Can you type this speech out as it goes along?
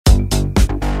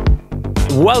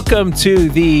Welcome to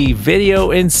the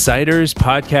Video Insiders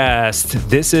podcast.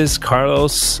 This is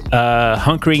Carlos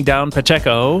hunkering down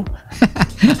Pacheco.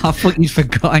 I thought you'd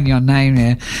forgotten your name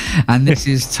here. And this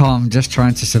is Tom, just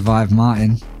trying to survive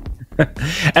Martin.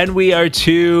 And we are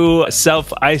two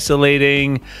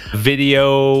self-isolating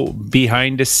video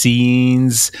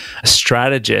behind-the-scenes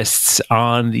strategists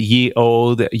on the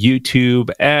old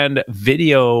YouTube and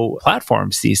video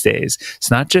platforms these days. It's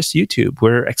not just YouTube.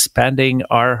 We're expanding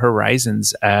our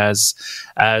horizons as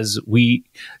we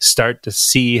start to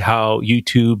see how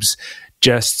YouTube's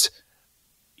just,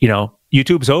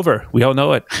 YouTube's over. We all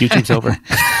know it. YouTube's over.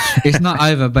 It's not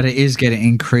over, but it is getting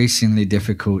increasingly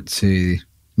difficult to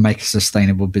make a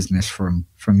sustainable business from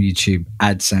YouTube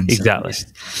AdSense. Exactly.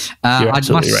 I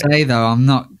must say though,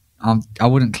 I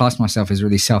wouldn't class myself as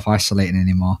really self-isolating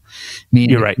anymore. Me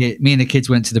and the kids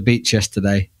went to the beach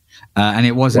yesterday, and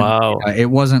it wasn't. Wow. It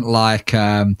wasn't like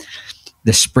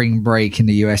the spring break in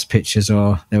the US pictures,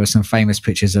 or there were some famous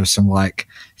pictures of some like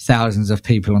thousands of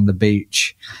people on the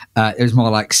beach. It was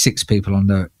more like 6 people on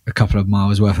a couple of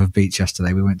miles worth of beach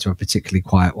yesterday. We went to a particularly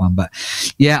quiet one, but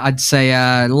yeah, I'd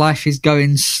say life is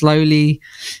going slowly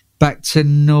back to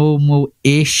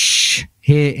normal-ish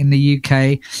here in the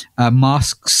UK.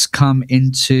 Masks come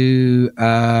into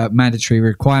mandatory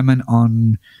requirement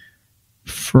on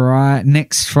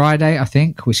next Friday, I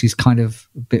think, which is kind of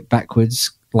a bit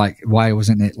backwards. Like, why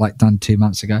wasn't it like done 2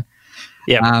 months ago?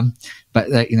 Yeah. But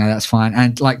that's fine.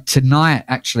 And like tonight,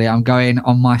 actually, I'm going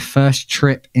on my first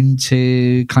trip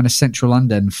into kind of central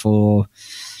London for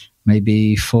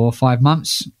maybe 4 or 5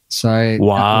 months. So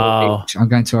wow, I'm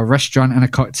going to a restaurant and a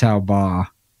cocktail bar,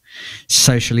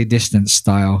 socially distanced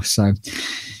style. So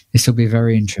this will be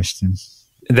very interesting.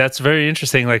 That's very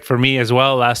interesting. Like for me as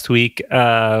well, last week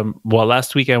I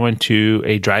went to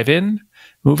a drive-in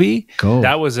movie. Cool.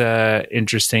 That was a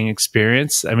interesting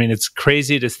experience. I mean, it's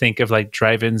crazy to think of like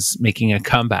drive-ins making a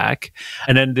comeback.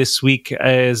 And then this week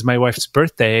is my wife's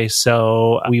birthday,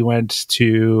 so we went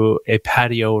to a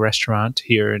patio restaurant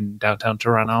here in downtown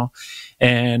Toronto,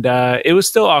 and it was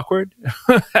still awkward.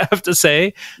 I have to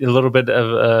say, a little bit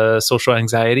of social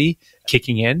anxiety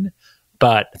kicking in.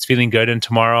 But it's feeling good. And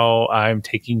tomorrow I'm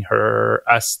taking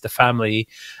us, the family,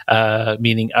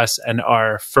 meaning us and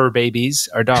our fur babies,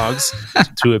 our dogs,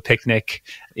 to a picnic,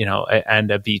 and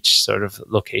a beach sort of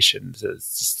location to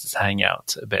just hang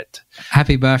out a bit.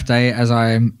 Happy birthday, as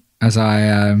I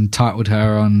titled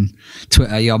her on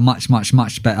Twitter. You're much, much,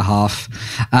 much better half.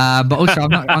 But also,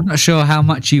 I'm not sure how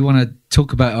much you want to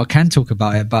talk about or can talk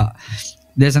about it, but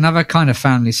there's another kind of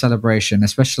family celebration,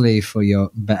 especially for your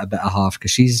better half,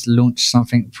 because she's launched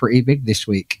something pretty big this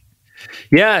week.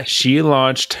 Yeah, she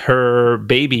launched her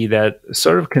baby that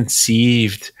sort of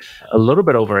conceived a little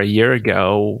bit over a year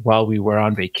ago while we were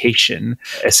on vacation.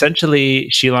 Essentially,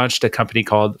 she launched a company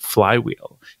called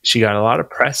Phlywheel. She got a lot of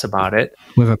press about it.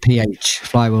 With a PH.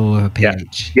 Phlywheel with a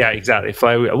PH. Yeah, exactly.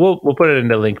 Phlywheel. We'll put it in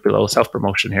the link below,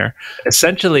 self-promotion here.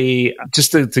 Essentially,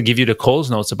 just to give you the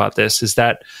Coles notes about this, is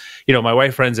that my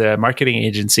wife runs a marketing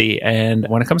agency, and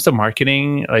when it comes to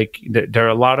marketing, like there are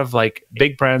a lot of like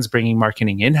big brands bringing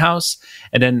marketing in-house,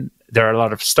 and then there are a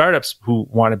lot of startups who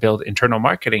want to build internal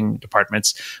marketing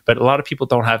departments, but a lot of people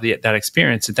don't have that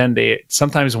experience, and then they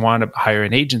sometimes want to hire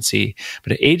an agency,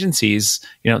 but agencies,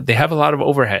 they have a lot of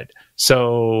overhead,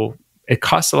 so it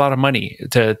costs a lot of money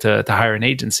to hire an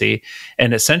agency.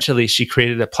 And essentially, she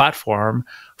created a platform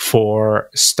for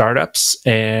startups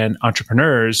and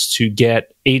entrepreneurs to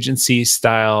get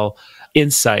agency-style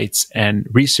insights and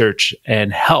research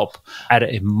and help at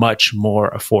a much more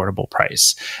affordable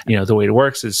price. The way it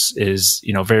works is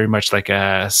very much like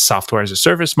a software as a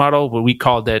service model. What we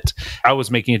called it, I was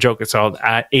making a joke, it's called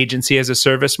agency as a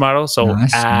service model. So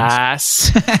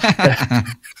nice.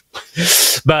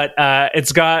 But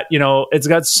it's got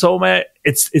so much.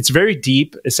 It's very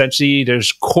deep. Essentially,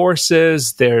 there's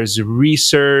courses, there's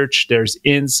research, there's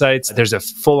insights, there's a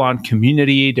full-on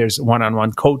community, there's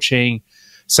one-on-one coaching.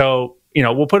 So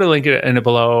we'll put a link in it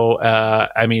below.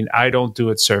 I don't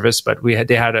do it service, but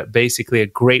they had basically a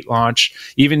great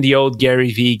launch. Even the old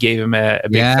Gary V gave him a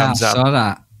big thumbs up. I saw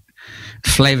that.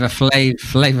 Flavor Flav.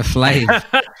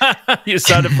 You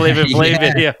saw the Flavor Flav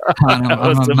video. I'm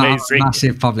a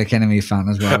massive Public Enemy fan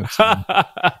as well.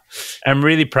 I'm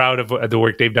really proud of the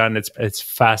work they've done. It's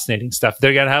fascinating stuff.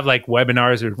 They're gonna have like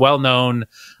webinars with well-known,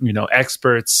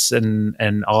 experts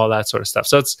and all that sort of stuff.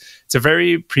 So it's a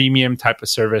very premium type of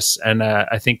service, and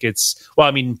I think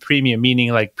premium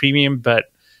meaning like premium, but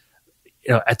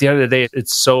at the end of the day,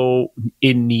 it's so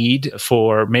in need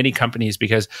for many companies,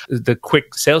 because the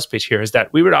quick sales pitch here is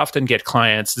that we would often get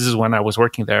clients. This is when I was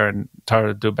working there, and Tara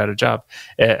would do a better job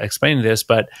explaining this,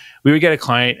 but we would get a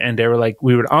client and they were like,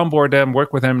 we would onboard them,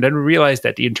 work with them. Then we realized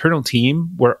that the internal team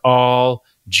were all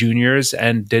juniors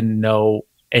and didn't know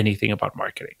anything about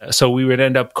marketing. So we would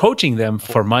end up coaching them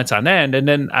for months on end. And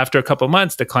then after a couple of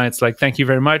months, the client's like, thank you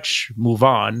very much, move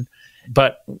on.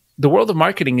 But the world of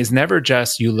marketing is never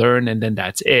just you learn and then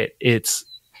that's it. It's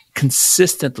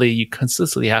you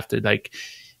consistently have to like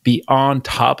be on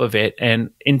top of it. And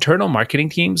internal marketing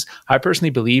teams, I personally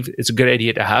believe it's a good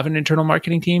idea to have an internal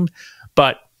marketing team.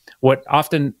 But what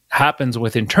often happens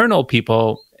with internal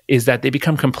people is that they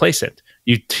become complacent.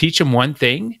 You teach them one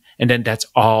thing and then that's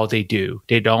all they do.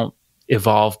 They don't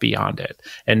evolve beyond it.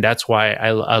 And that's why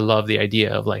I love the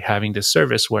idea of like having this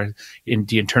service where in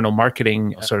the internal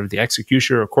marketing, sort of the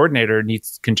executioner or coordinator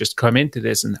can just come into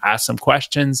this and ask some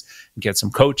questions, get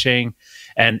some coaching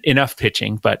and enough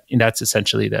pitching. But that's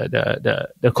essentially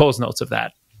the Cole's notes of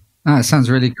that. Oh, it sounds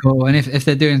really cool. And if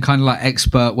they're doing kind of like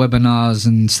expert webinars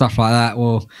and stuff like that,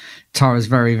 well, Tara's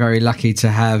very, very lucky to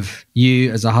have you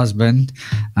as a husband.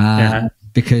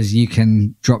 Because you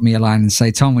can drop me a line and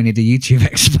say, Tom, we need a YouTube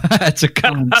expert to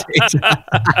come and teach.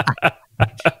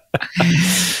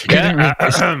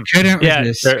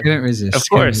 Couldn't resist. Of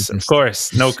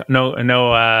course. No.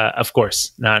 Of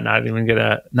course. Not even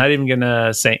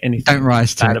gonna say anything. Don't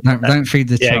rise to it. Don't feed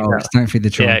the trolls. Exactly. Don't feed the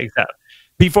trolls. Yeah, exactly.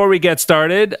 Before we get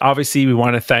started, obviously, we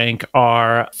want to thank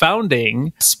our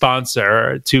founding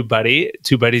sponsor, TubeBuddy.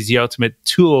 TubeBuddy is the ultimate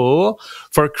tool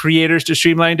for creators to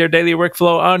streamline their daily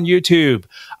workflow on YouTube.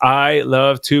 I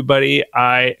love TubeBuddy.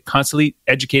 I constantly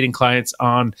educating clients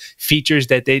on features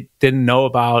that they didn't know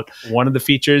about. One of the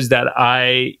features that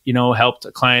I, helped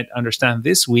a client understand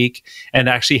this week and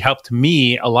actually helped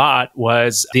me a lot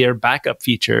was their backup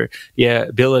feature, the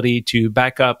ability to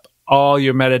back up all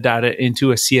your metadata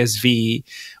into a CSV,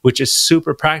 which is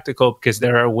super practical because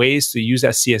there are ways to use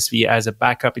that CSV as a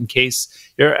backup in case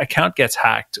your account gets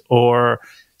hacked or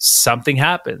something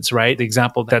happens, right? The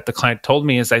example that the client told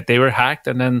me is that they were hacked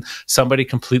and then somebody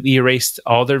completely erased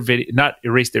all their not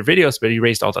erased their videos, but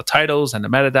erased all the titles and the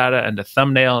metadata and the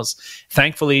thumbnails.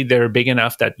 Thankfully, they're big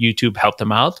enough that YouTube helped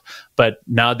them out, but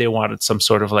now they wanted some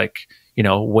sort of like,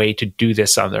 way to do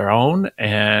this on their own.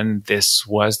 And this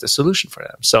was the solution for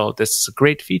them. So this is a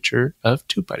great feature of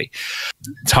TubeBuddy.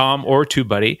 Tom or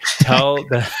TubeBuddy, tell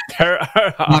their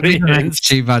audience.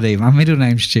 My middle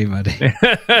name's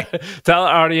TubeBuddy. Tell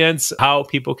our audience how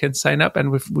people can sign up and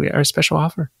with our special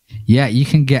offer. Yeah, you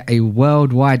can get a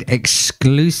worldwide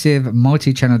exclusive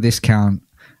multi-channel discount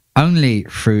only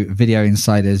through Video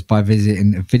Insiders by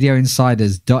visiting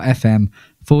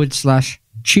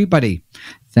videoinsiders.fm/TubeBuddy.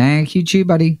 Thank you,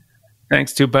 TubeBuddy.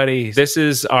 Thanks, TubeBuddy. This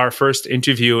is our first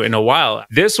interview in a while.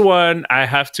 This one, I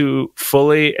have to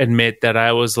fully admit that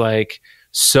I was like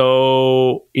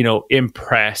so,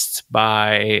 impressed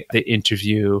by the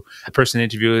interview. The person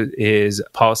interviewed is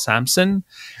Paul Sampson.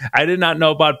 I did not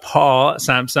know about Paul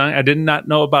Sampson. I did not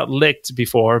know about LICKD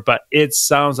before, but it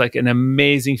sounds like an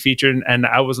amazing feature. And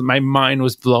my mind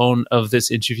was blown of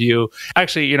this interview.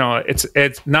 Actually,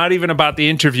 it's not even about the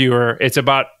interviewer. It's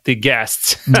about the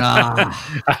guests.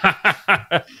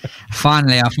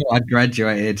 Finally, I thought I'd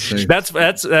graduated. So. That's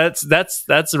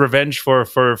revenge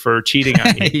for cheating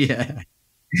on me. Yeah.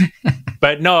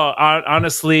 But no,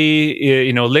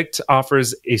 honestly, LICKD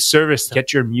offers a service to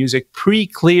get your music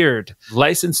pre-cleared,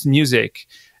 licensed music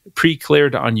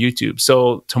pre-cleared on YouTube.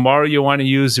 So tomorrow you want to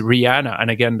use Rihanna. And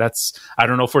again, I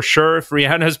don't know for sure if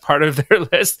Rihanna is part of their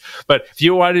list, but if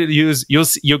you want to use,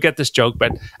 you'll get this joke,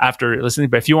 but after listening,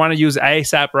 but if you want to use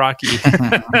A$AP Rocky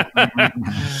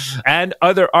and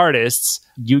other artists,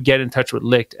 you get in touch with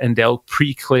LICKD and they'll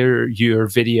pre-clear your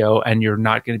video and you're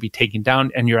not going to be taken down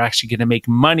and you're actually going to make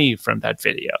money from that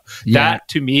video. Yeah. That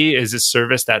to me is a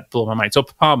service that blew my mind. So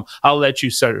Pom, I'll let you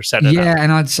sort of set it up. Yeah,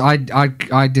 and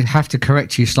I'd have to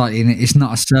correct you slightly. It's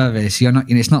not a service. You're not.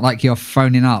 It's not like you're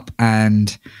phoning up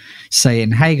and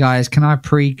saying, "Hey guys, can I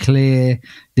pre-clear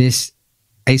this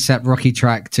A$AP Rocky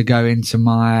track to go into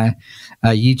my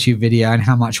YouTube video and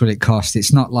how much will it cost?"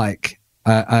 It's not like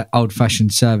an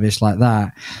old-fashioned service like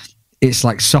that. It's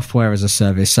like software as a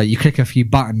service. So you click a few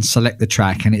buttons, select the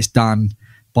track, and it's done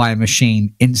by a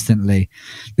machine instantly.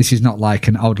 This is not like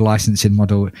an old licensing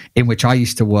model in which I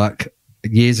used to work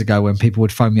years ago when people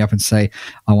would phone me up and say,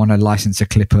 I want to license a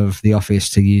clip of The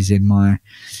Office to use in my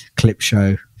clip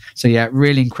show. So yeah,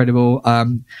 really incredible.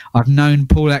 I've known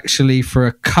Paul actually for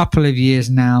a couple of years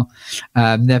now.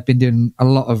 They've been doing a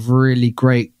lot of really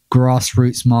great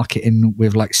grassroots marketing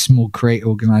with like small creator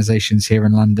organizations here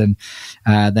in London.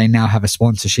 They now have a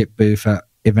sponsorship booth at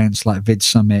events like Vid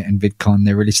Summit and VidCon.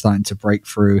 They're really starting to break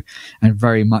through, and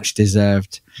very much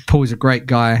deserved. Paul's a great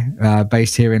guy,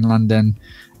 based here in London.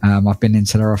 I've been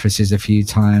into their offices a few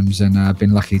times, and I've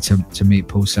been lucky to meet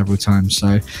Paul several times.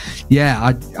 So yeah,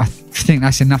 I think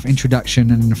that's enough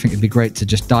introduction, and I think it'd be great to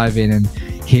just dive in and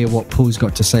hear what Paul's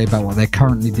got to say about what they're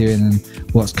currently doing and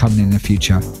what's coming in the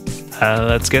future.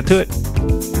 Let's get to it.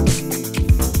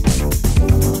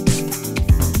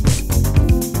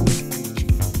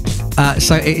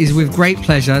 So it is with great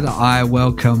pleasure that I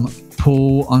welcome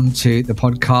Paul onto the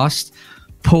podcast.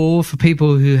 Paul, for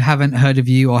people who haven't heard of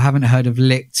you or haven't heard of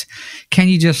LICKD, can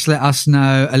you just let us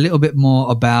know a little bit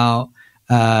more about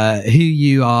who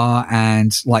you are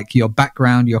and like your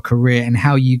background, your career, and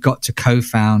how you got to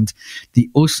co-found the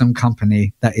awesome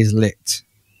company that is LICKD?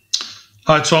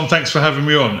 Hi, Tom. Thanks for having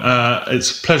me on.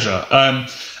 It's a pleasure.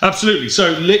 Absolutely.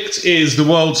 So LICKD is the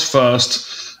world's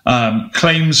first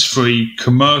claims-free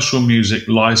commercial music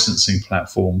licensing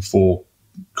platform for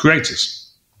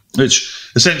creators,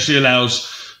 which essentially allows,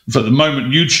 for the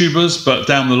moment, YouTubers, but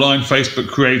down the line, Facebook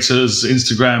creators,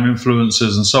 Instagram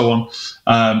influencers, and so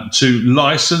on, to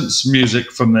license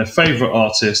music from their favorite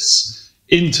artists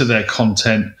into their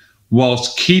content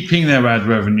whilst keeping their ad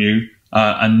revenue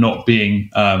and not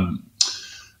being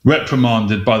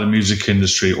reprimanded by the music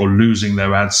industry or losing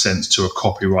their AdSense to a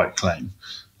copyright claim.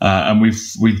 And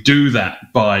we do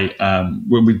that by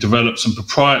when we develop some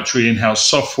proprietary in-house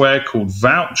software called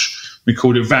Vouch. We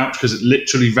called it Vouch because it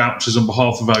literally vouches on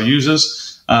behalf of our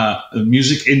users. The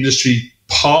music industry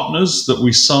partners that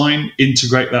we sign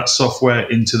integrate that software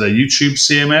into their YouTube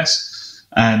CMS.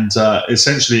 And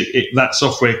essentially, that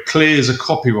software clears a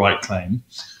copyright claim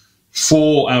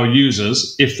for our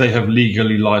users if they have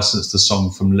legally licensed the song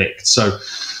from LICKD. So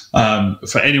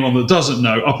for anyone that doesn't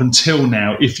know, up until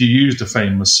now, if you used a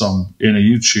famous song in a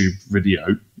YouTube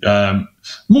video,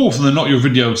 more often than not, your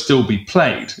video would still be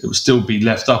played. It would still be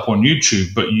left up on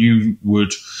YouTube, but you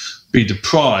would be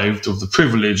deprived of the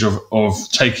privilege of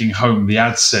taking home the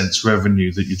AdSense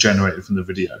revenue that you generated from the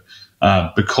video,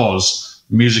 because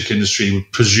the music industry would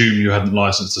presume you hadn't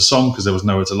licensed the song because there was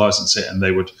nowhere to license it, and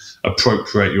they would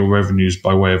appropriate your revenues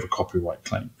by way of a copyright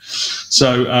claim.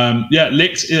 So,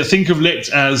 LICKD, think of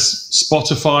LICKD as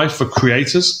Spotify for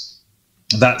creators.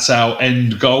 That's our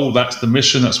end goal. That's the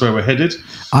mission. That's where we're headed.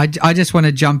 I just want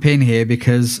to jump in here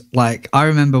because, like, I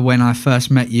remember when I first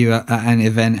met you at an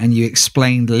event and you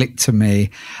explained LICKD to me,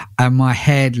 and my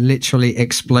head literally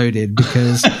exploded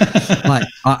because, like,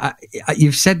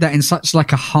 you've said that in such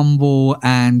like a humble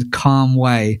and calm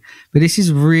way, but this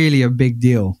is really a big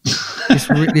deal.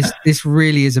 This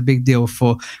really is a big deal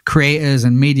for creators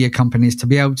and media companies to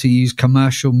be able to use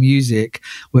commercial music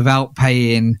without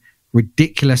paying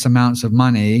ridiculous amounts of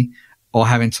money or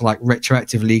having to like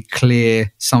retroactively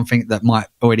clear something that might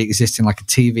already exist in like a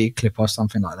TV clip or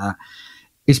something like that.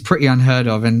 It's pretty unheard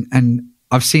of, and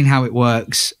I've seen how it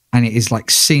works, and it is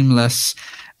like seamless,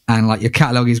 and like your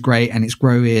catalog is great and it's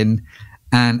growing.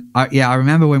 And I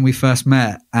remember when we first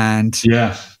met, and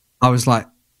I was like,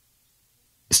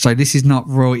 so this is not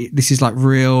raw, this is like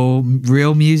real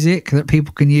music that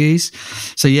people can use.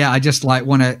 So I just like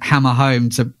want to hammer home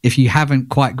to, if you haven't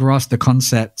quite grasped the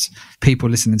concept, people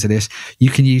listening to this, you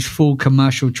can use full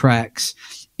commercial tracks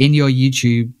in your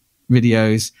YouTube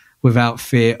videos without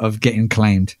fear of getting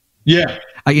claimed.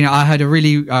 I heard a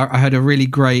really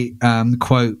great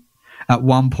quote at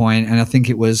one point, and I think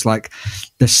it was like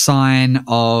the sign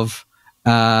of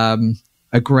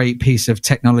a great piece of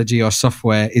technology or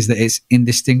software is that it's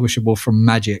indistinguishable from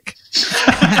magic.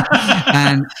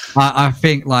 And I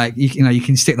think like, you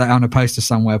can stick that on a poster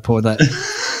somewhere, Paul, that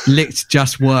LICKD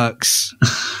just works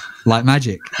like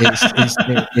magic.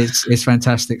 It's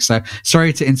fantastic. So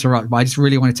sorry to interrupt, but I just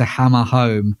really wanted to hammer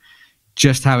home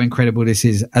just how incredible this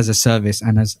is as a service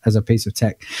and as a piece of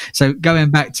tech. So going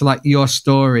back to like your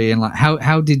story and like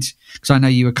how did, because I know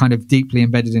you were kind of deeply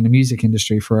embedded in the music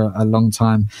industry for a long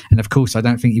time, and of course I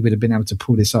don't think you would have been able to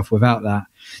pull this off without that.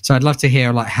 So I'd love to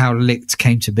hear like how LICKD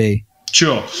came to be.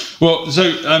 Sure. Well,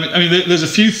 so I mean, there's a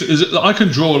few. I can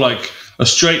draw like a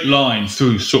straight line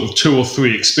through sort of 2 or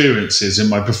 3 experiences in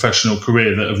my professional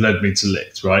career that have led me to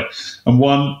LICKD, right? And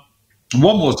one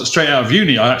was that straight out of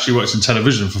uni, I actually worked in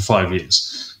television for 5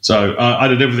 years. So I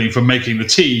did everything from making the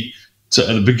tea at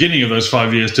the beginning of those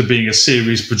 5 years to being a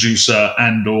series producer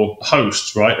and or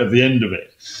host, right, at the end of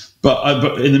it.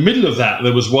 But in the middle of that,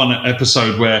 there was one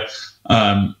episode where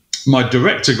my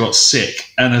director got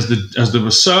sick, and as the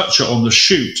researcher on the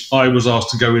shoot, I was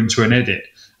asked to go into an edit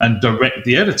and direct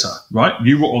the editor, right?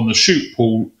 You were on the shoot,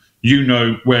 Paul. you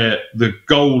know where the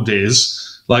gold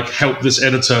is, like help this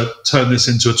editor turn this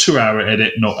into a 2-hour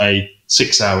edit, not a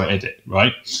 6-hour edit,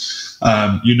 right?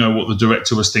 You know what the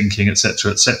director was thinking,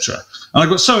 etc., etc. And I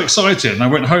got so excited, and I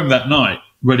went home that night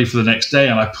ready for the next day,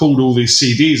 and I pulled all these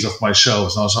CDs off my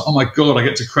shelves, and I was like, oh my God, I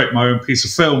get to create my own piece of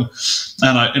film.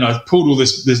 And I pulled all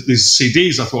these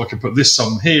CDs. I thought I could put this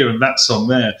song here and that song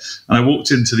there. And I walked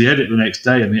into the edit the next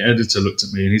day, and the editor looked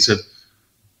at me and he said,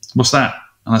 what's that?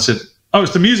 And I said, oh,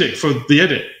 it's the music for the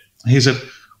edit. And he said,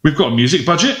 we've got a music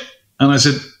budget? And I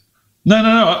said,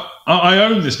 no, I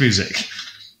own this music.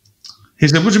 He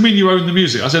said, what do you mean you own the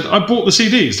music? I said, I bought the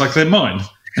CDs, like they're mine.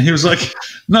 And he was like,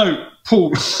 no,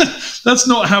 Paul, that's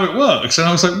not how it works. And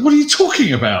I was like, what are you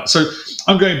talking about? So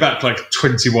I'm going back like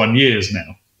 21 years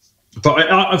now.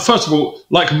 But I, first of all,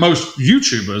 like most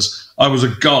YouTubers, I was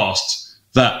aghast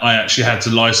that I actually had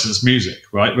to license music,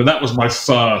 right? But that was my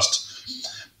first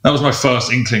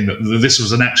inkling that this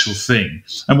was an actual thing.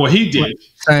 And what he did.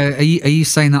 So are you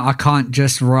saying that I can't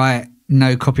just write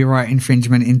no copyright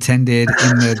infringement intended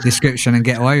in the description and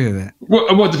get away with it?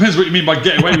 Well, it depends what you mean by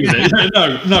get away with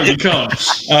it. No, you can't.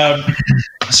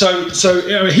 So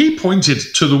he pointed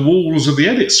to the walls of the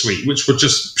edit suite, which were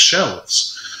just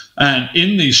shelves. And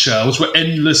in these shelves were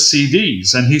endless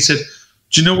CDs. And he said,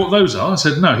 do you know what those are? I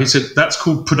said, no. He said, that's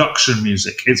called production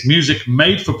music. It's music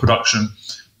made for production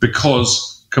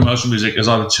because commercial music is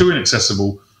either too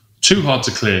inaccessible, too hard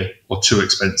to clear, or too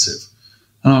expensive.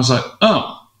 And I was like,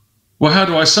 oh, well, how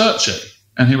do I search it?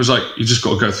 And he was like, you just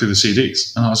got to go through the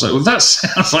CDs. And I was like, well, that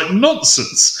sounds like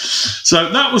nonsense.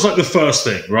 So that was like the first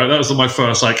thing, right? That was my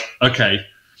first, like, okay,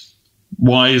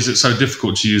 why is it so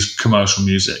difficult to use commercial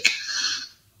music?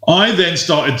 I then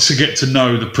started to get to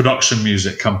know the production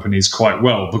music companies quite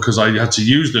well because I had to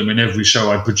use them in every show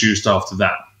I produced after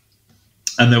that.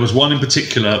 And there was one in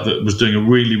particular that was doing a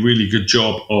really, really good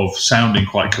job of sounding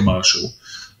quite commercial.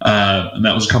 And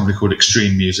that was a company called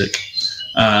Extreme Music.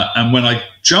 And when I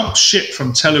jumped ship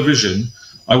from television,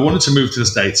 I wanted to move to the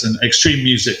States, and Extreme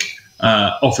Music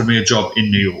offered me a job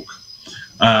in New York.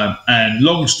 And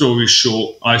long story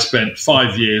short, I spent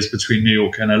 5 years between New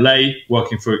York and LA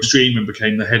working for Extreme and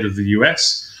became the head of the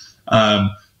US.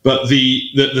 But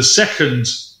the second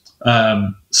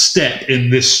step in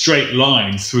this straight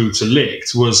line through to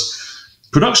LICKD was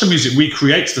production music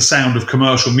recreates the sound of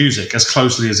commercial music as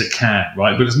closely as it can,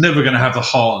 right? But it's never going to have the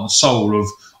heart and soul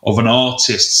of an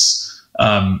artist's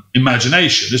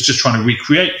imagination. It's just trying to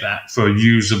recreate that for a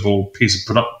usable piece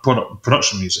of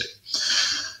production music.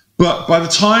 But by the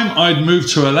time I'd moved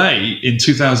to LA in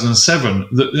 2007,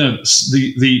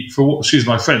 excuse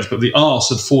my French, but the arse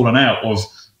had fallen out of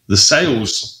the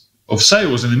sales in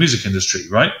the music industry,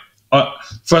 right?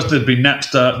 First there'd been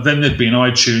Napster, then there'd been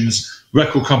iTunes.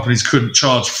 Record companies couldn't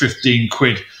charge 15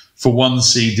 quid for one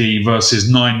CD versus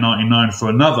 $9.99 for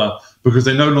another because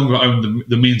they no longer owned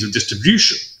the means of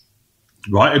distribution,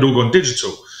 right? It all gone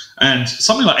digital. And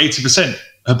something like 80%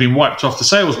 had been wiped off the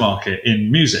sales market in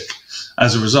music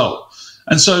as a result.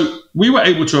 And so we were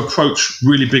able to approach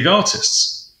really big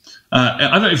artists. I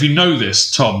don't know if you know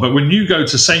this, Tom, but when you go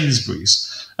to Sainsbury's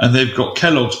and they've got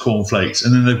Kellogg's cornflakes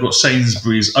and then they've got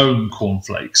Sainsbury's own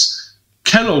cornflakes,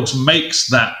 Kellogg's makes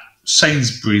that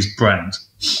Sainsbury's brand,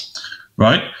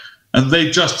 right? And they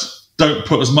just don't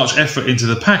put as much effort into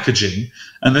the packaging.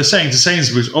 And they're saying to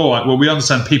Sainsbury's, all right, well, we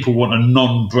understand people want a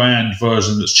non-brand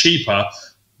version that's cheaper.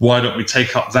 Why don't we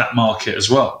take up that market as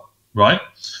well, right?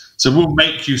 So we'll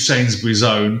make you Sainsbury's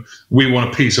own. We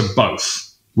want a piece of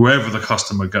both, wherever the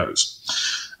customer goes.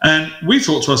 And we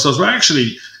thought to ourselves, well,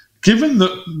 actually, given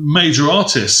that major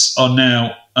artists are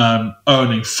now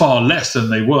earning far less than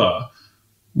they were,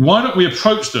 why don't we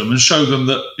approach them and show them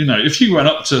that, you know, if you went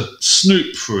up to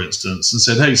Snoop, for instance, and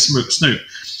said, hey, Snoop,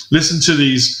 listen to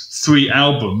these 3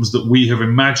 albums that we have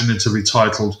imaginatively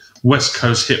titled West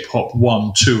Coast Hip Hop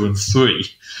 1, 2, and 3,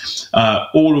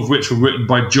 all of which were written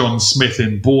by John Smith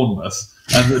in Bournemouth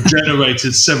and that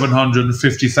generated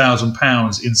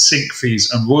 £750,000 in sync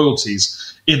fees and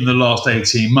royalties in the last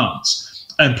 18 months.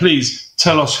 And please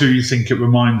tell us who you think it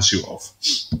reminds you of.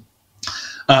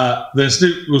 Then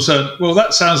Snoop will say, well,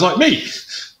 that sounds like me.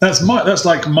 That's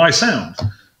like my sound.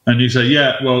 And you say,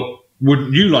 yeah, well,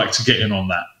 wouldn't you like to get in on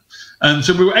that? And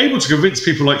so we were able to convince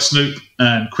people like Snoop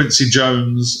and Quincy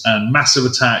Jones and Massive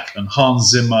Attack and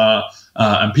Hans Zimmer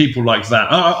and people like that.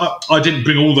 I didn't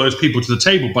bring all those people to the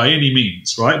table by any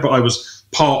means, right? But I was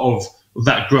part of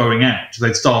that growing out.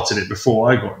 They'd started it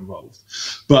before I got involved.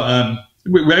 But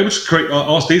we were able to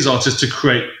ask these artists to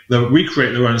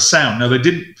recreate their own sound. Now, they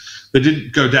didn't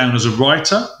go down as a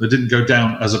writer. They didn't go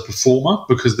down as a performer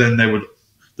because then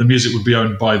the music would be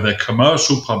owned by their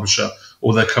commercial publisher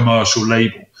or their commercial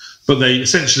label. but they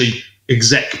essentially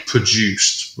exec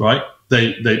produced, right?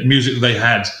 They music they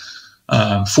had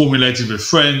formulated with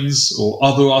friends or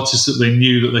other artists that they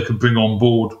knew that they could bring on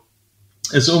board.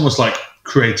 It's almost like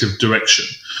creative direction.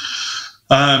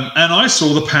 And I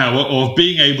saw the power of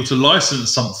being able to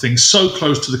license something so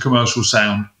close to the commercial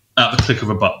sound at the click of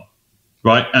a button,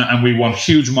 right? And we won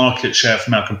huge market share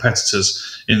from our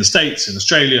competitors in the States, in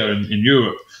Australia, and in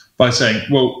Europe by saying,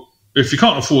 well, if you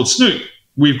can't afford Snoop,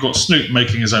 we've got Snoop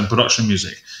making his own production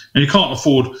music. And you can't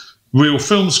afford real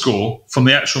film score from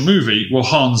the actual movie, well,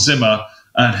 Hans Zimmer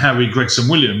and Harry Gregson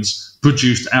Williams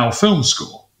produced our film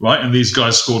score, right? And these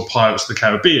guys scored Pirates of the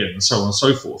Caribbean and so on and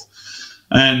so forth.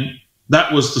 And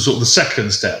that was the sort of the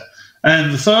second step.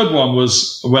 And the third one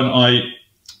was when I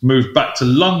moved back to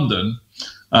London.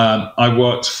 I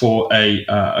worked for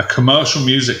a commercial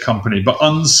music company, but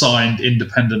unsigned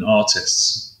independent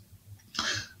artists.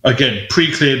 Again,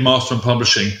 pre-cleared master and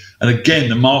publishing. And again,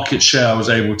 the market share I was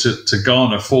able to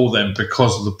garner for them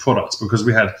because of the products, because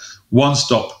we had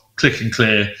one-stop, click and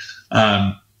clear,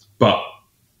 but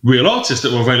real artists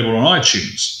that were available on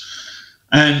iTunes.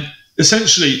 And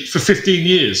essentially, for 15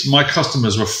 years, my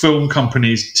customers were film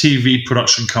companies, TV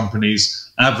production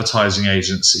companies, advertising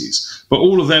agencies, but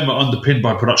all of them are underpinned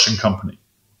by a production company,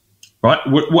 right?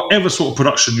 Whatever sort of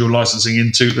production you're licensing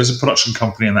into, there's a production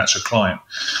company and that's your client.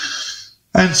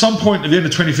 And at some point at the end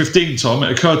of 2015, Tom,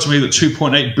 it occurred to me that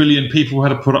 2.8 billion people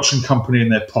had a production company in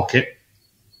their pocket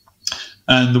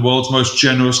and the world's most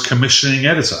generous commissioning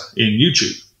editor in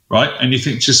YouTube, right? And you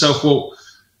think to yourself, well,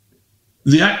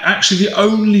 actually the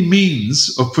only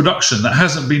means of production that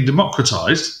hasn't been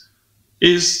democratized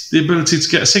is the ability to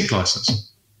get a sync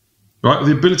license, right?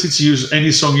 The ability to use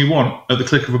any song you want at the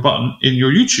click of a button in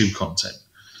your YouTube content.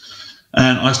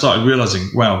 And I started realizing,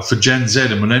 wow, for Gen Z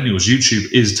and millennials, YouTube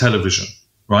is television,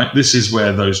 right? This is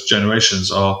where those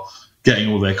generations are getting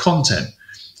all their content.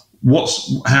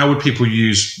 How would people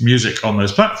use music on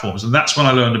those platforms? And that's when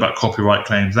I learned about copyright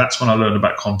claims. That's when I learned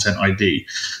about content ID.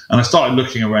 And I started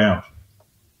looking around.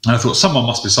 And I thought, someone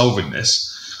must be solving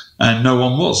this. And no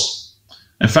one was.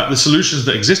 In fact, the solutions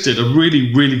that existed are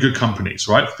really, really good companies,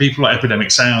 right? People like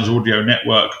Epidemic Sounds, Audio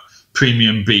Network,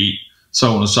 Premium Beat,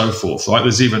 so on and so forth, right?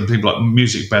 There's even people like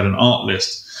MusicBed and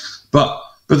Artlist. But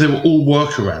they were all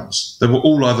workarounds. They were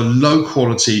all either low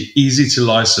quality, easy to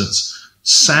license,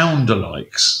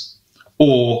 sound-alikes,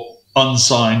 or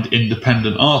unsigned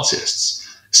independent artists.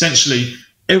 Essentially,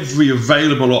 every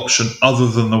available option other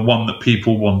than the one that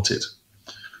people wanted.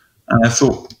 And I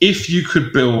thought, if you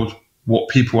could build what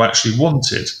people actually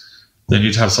wanted, then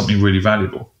you'd have something really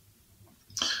valuable.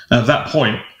 And at that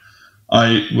point,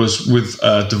 I was with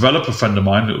a developer friend of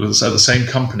mine that was at the same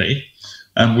company,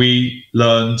 and we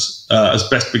learned as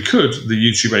best we could the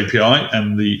YouTube API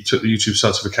and took the YouTube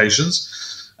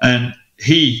certifications. And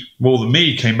he, more than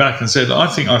me, came back and said, I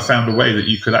think I found a way that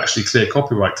you could actually clear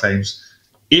copyright claims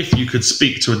if you could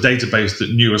speak to a database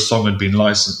that knew a song had been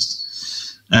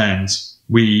licensed. And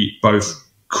we both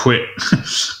quit.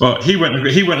 Well, he went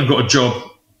and got a job,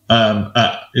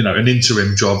 an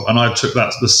interim job, and I took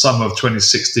the summer of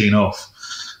 2016 off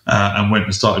and went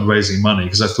and started raising money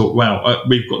because I thought, wow,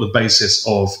 we've got the basis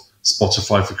of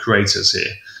Spotify for creators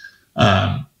here,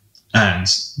 and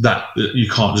that you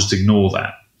can't just ignore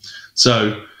that.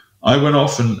 So I went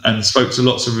off and spoke to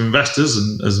lots of investors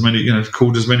and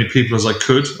called as many people as I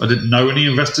could. I didn't know any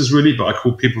investors really, but I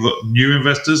called people that knew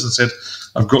investors and said,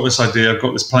 I've got this idea, I've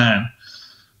got this plan.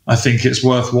 I think it's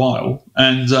worthwhile.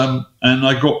 And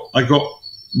I got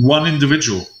one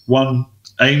individual, one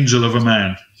angel of a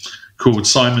man called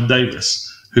Simon Davis,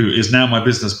 who is now my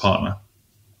business partner,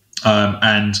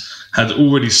 and had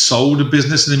already sold a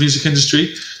business in the music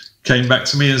industry, came back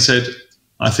to me and said,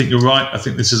 I think you're right. I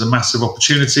think this is a massive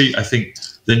opportunity. I think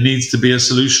there needs to be a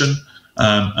solution.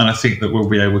 And I think that we'll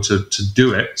be able to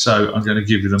do it. So I'm going to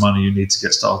give you the money you need to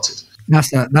get started.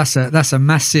 That's a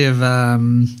massive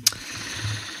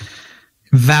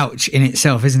vouch in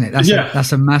itself, isn't it?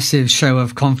 That's a massive show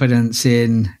of confidence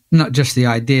in not just the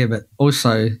idea, but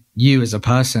also you as a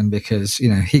person, because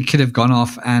he could have gone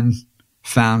off and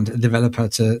found a developer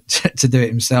to do it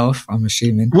himself, I'm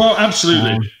assuming. Well,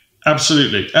 absolutely.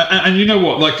 And you know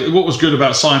what? Like, what was good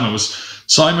about Simon was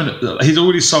he'd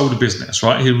already sold a business,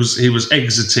 right? He was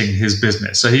exiting his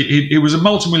business, so he was a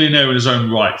multimillionaire in his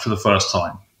own right for the first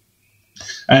time.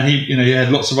 And he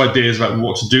had lots of ideas about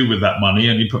what to do with that money,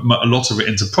 and he put a lot of it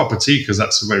into property because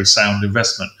that's a very sound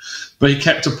investment. But he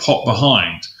kept a pot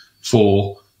behind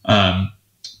for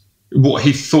what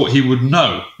he thought he would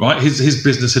know. Right, his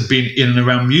business had been in and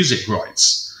around music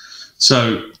rights,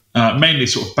 so mainly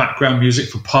sort of background music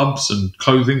for pubs and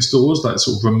clothing stores, like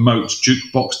sort of remote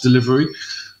jukebox delivery.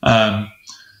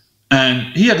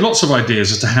 And he had lots of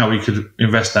ideas as to how he could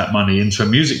invest that money into a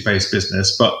music-based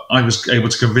business, but I was able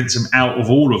to convince him out of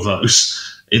all of those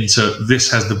into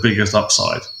this has the biggest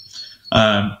upside.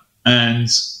 And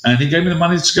he gave me the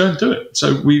money to go and do it.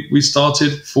 So we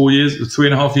started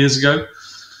 3.5 years ago.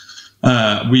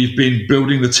 We've been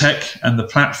building the tech and the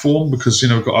platform because,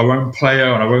 we've got our own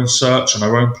player and our own search and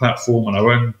our own platform and our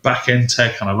own back-end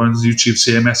tech and our own YouTube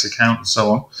CMS account and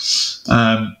so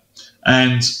on.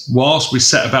 And whilst we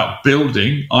set about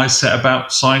building, I set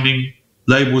about signing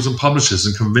labels and publishers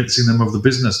and convincing them of the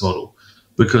business model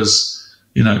because,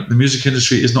 the music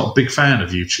industry is not a big fan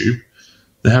of YouTube.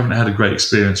 They haven't had a great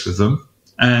experience with them.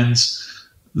 And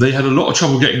they had a lot of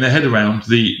trouble getting their head around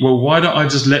why don't I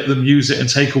just let them use it and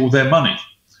take all their money?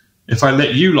 If I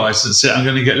let you license it, I'm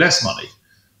going to get less money.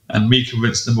 And me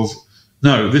convince them of,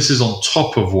 no, this is on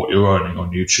top of what you're earning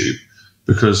on YouTube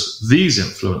because these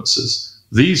influencers,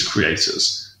 these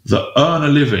creators that earn a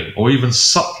living or even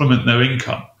supplement their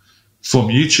income from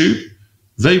YouTube,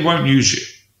 they won't use you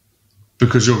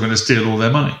because you're going to steal all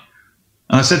their money.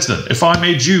 And I said to them, if I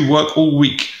made you work all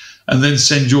week and then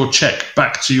send your check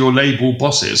back to your label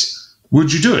bosses,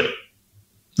 would you do it?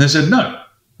 And they said, no.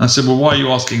 I said, well, why are you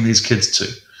asking these kids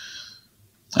to?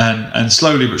 And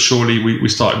slowly but surely, we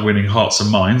started winning hearts and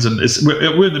minds. And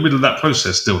we're in the middle of that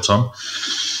process still, Tom.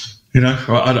 We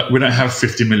don't have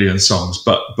 50 million songs,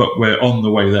 but we're on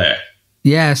the way there.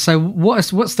 Yeah. So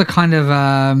what's the kind of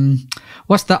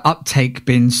what's the uptake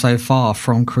been so far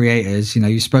from creators?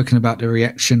 You've spoken about the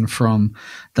reaction from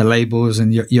the labels,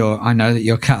 and I know that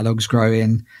your catalog's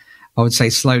growing. I would say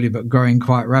slowly, but growing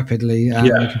quite rapidly. We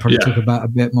can probably talk about a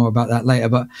bit more about that later.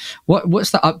 But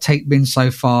what's the uptake been so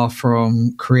far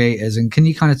from creators? And can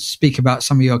you kind of speak about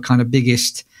some of your kind of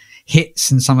biggest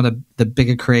hits and some of the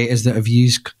bigger creators that have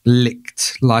used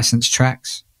LICKD licensed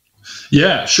tracks?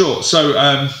 Yeah, sure. So,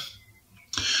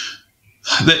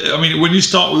 when you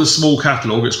start with a small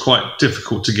catalogue, it's quite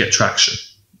difficult to get traction.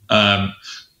 And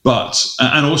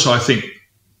also I think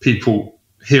people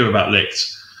hear about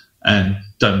LICKD and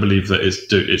don't believe that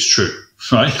it's true,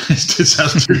 right? It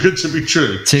sounds too good to be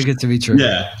true. Too good to be true.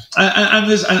 Yeah. And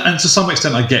to some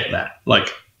extent I get that. Like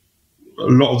a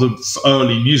lot of the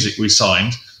early music we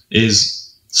signed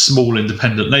is small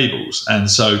independent labels. And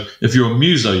so if you're a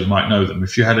muso, you might know them.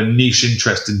 If you had a niche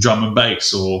interest in drum and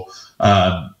bass or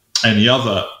any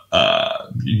other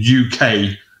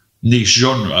UK niche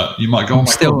genre, you might go, oh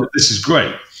my God, this is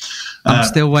great. I'm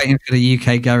still waiting for the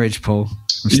UK garage, Paul.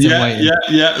 I'm still waiting.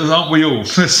 Yeah, aren't we all?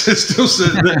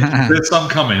 There's some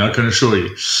coming, I can assure you.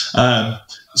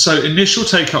 So initial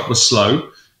take-up was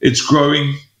slow. It's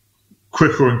growing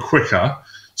quicker and quicker.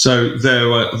 So there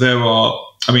are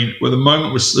at the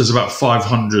moment there's about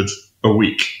 500 a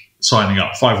week signing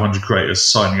up, 500 creators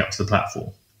signing up to the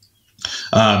platform.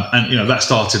 And that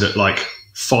started at like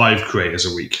 5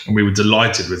 creators a week, and we were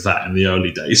delighted with that in the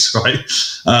early days, right?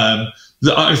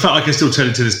 In fact, I can still tell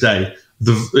you to this day,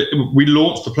 we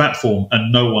launched the platform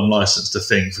and no one licensed a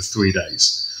thing for 3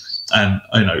 days. And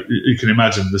you can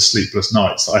imagine the sleepless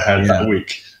nights I had that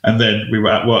week. And then we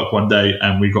were at work one day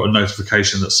and we got a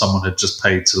notification that someone had just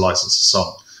paid to license a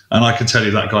song. And I can tell you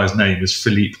that guy's name is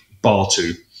Philippe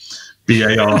Bartu,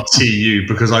 Bartu,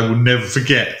 because I will never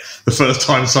forget the first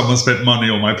time someone spent money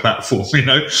on my platform.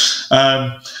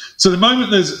 So at the moment,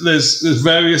 there's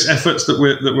various efforts that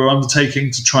we're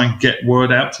undertaking to try and get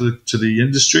word out to the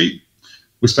industry.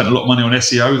 We spent a lot of money on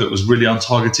SEO that was really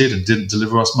untargeted and didn't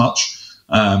deliver us much.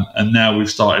 And now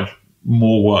we've started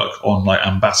more work on like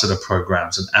ambassador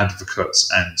programs and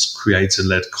advocates and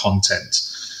creator-led content,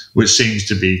 which seems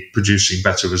to be producing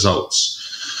better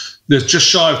results. There's just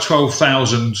shy of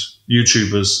 12,000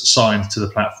 YouTubers signed to the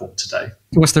platform today.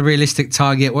 What's the realistic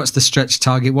target? What's the stretch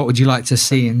target? What would you like to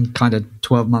see in kind of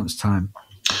 12 months' time?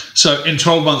 So in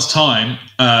 12 months' time,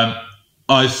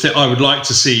 I would like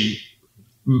to see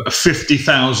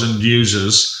 50,000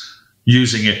 users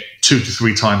using it 2 to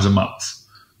 3 times a month.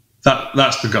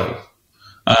 That's the goal.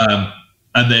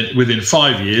 And then within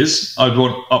 5 years, I'd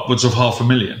want upwards of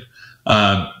 500,000.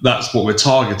 That's what we're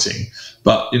targeting.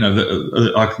 But,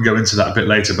 I can go into that a bit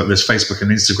later, but there's Facebook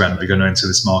and Instagram that are going to enter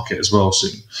this market as well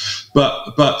soon.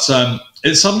 But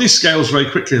it suddenly scales very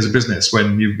quickly as a business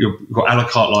when you've got a la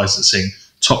carte licensing,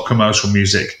 top commercial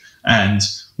music, and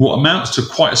what amounts to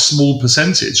quite a small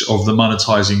percentage of the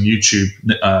monetizing YouTube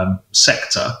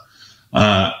sector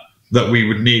that we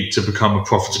would need to become a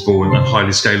profitable and highly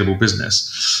scalable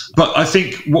business. But I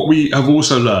think what we have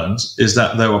also learned is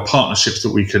that there are partnerships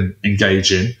that we can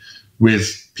engage in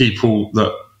with people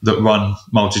that run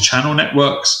multi-channel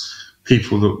networks,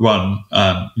 people that run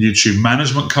YouTube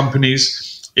management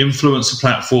companies, influencer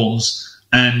platforms,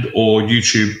 and or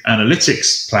YouTube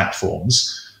analytics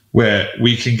platforms where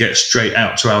we can get straight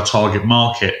out to our target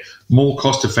market more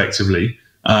cost effectively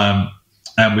and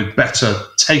with better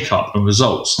take up and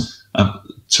results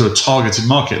to a targeted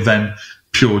market than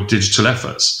pure digital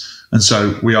efforts. And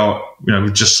so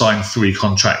we've just signed 3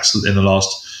 contracts in the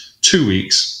last 2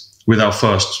 weeks with our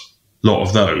first lot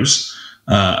of those,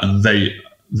 and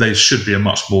they should be a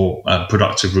much more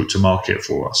productive route to market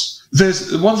for us.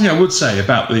 There's one thing I would say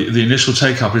about the initial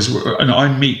take-up is,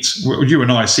 you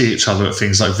and I see each other at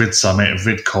things like Vid Summit and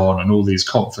VidCon and all these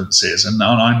conferences, and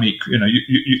I meet,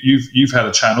 you've had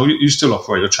a channel, you still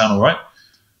operate your channel, right?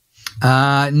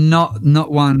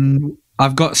 Not one.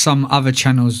 I've got some other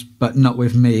channels, but not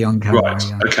with me on camera. Right,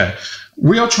 yeah. Okay.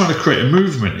 We are trying to create a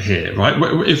movement here, right?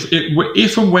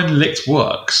 If and when LICKD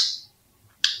works,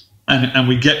 and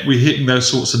we're hitting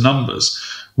those sorts of numbers,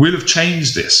 we'll have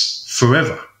changed this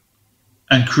forever.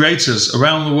 And creators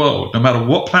around the world, no matter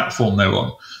what platform they're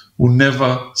on, will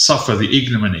never suffer the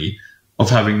ignominy of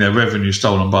having their revenue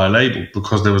stolen by a label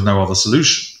because there was no other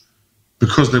solution,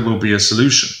 because there will be a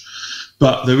solution.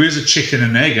 But there is a chicken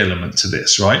and egg element to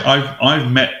this, right? I've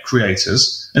met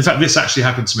creators. In fact, this actually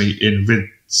happened to me in Vid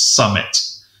Summit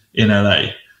in LA.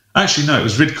 Actually, no, it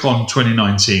was VidCon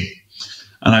 2019.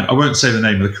 And I won't say the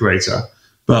name of the creator,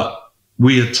 but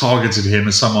we had targeted him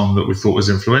as someone that we thought was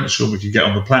influential. We could get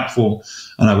on the platform.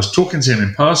 And I was talking to him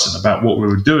in person about what we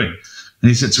were doing. And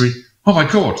he said to me, "Oh my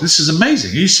God, this is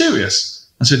amazing. Are you serious?"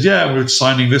 I said, "Yeah, we're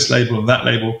signing this label and that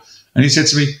label." And he said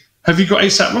to me, "Have you got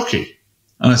ASAP Rocky?"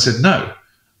 And I said, "No."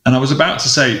 And I was about to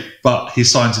say, "But he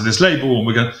signed to this label,"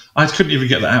 and I couldn't even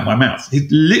get that out of my mouth. He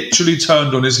literally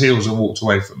turned on his heels and walked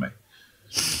away from me.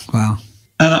 Wow.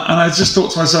 And I just thought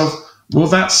to myself, well,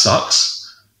 that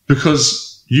sucks,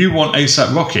 because you want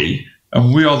ASAP Rocky,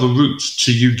 and we are the route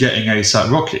to you getting ASAP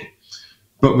Rocky.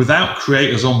 But without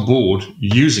creators on board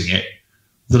using it,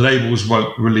 the labels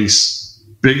won't release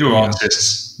bigger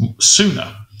artists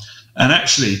sooner. And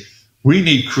actually, we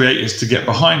need creators to get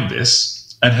behind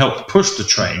this and help push the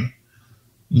train,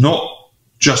 not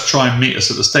just try and meet us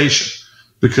at the station,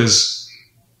 because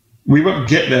we won't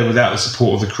get there without the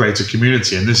support of the creator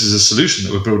community. And this is a solution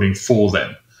that we're building for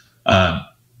them. I'd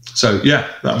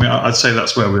say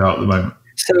that's where we are at the moment.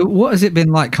 So what has it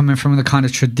been like coming from the kind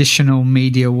of traditional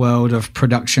media world of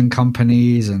production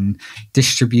companies and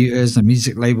distributors and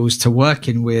music labels to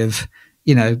working with,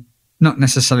 not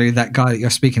necessarily that guy that you're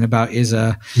speaking about is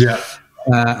an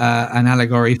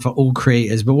allegory for all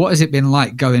creators, but what has it been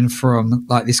like going from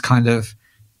like this kind of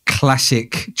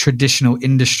classic traditional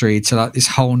industry to like this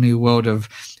whole new world of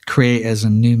creators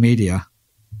and new media?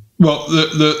 Well,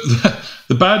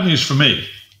 the bad news for me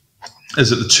is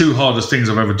that the 2 hardest things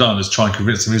I've ever done is try and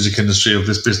convince the music industry of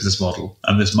this business model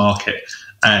and this market,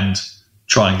 and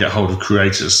try and get hold of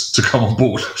creators to come on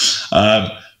board.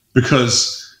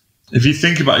 Because if you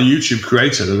think about a YouTube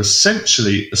creator, they're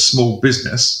essentially a small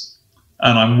business,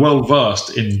 and I'm well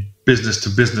versed in business to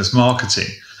business marketing,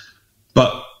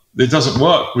 but it doesn't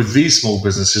work with these small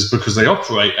businesses because they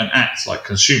operate and act like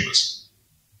consumers.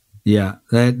 Yeah,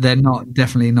 they're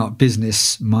definitely not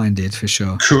business minded for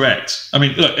sure. Correct. I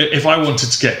mean, look, if I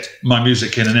wanted to get my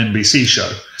music in an NBC show,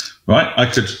 right, I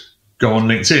could go on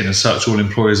LinkedIn and search all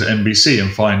employees at NBC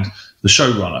and find the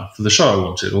showrunner for the show I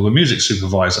wanted, or the music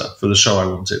supervisor for the show I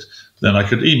wanted. Then I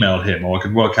could email him, or I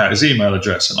could work out his email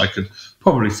address, and I could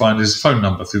probably find his phone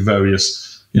number through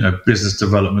various, business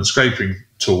development scraping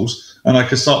tools, and I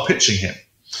could start pitching him.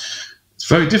 It's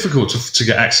very difficult to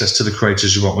get access to the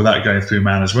creators you want without going through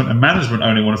management, and management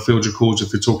only want to field your calls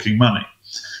if you're talking money.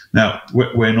 Now,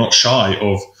 we're not shy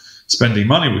of spending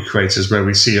money with creators where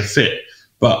we see a fit,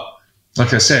 but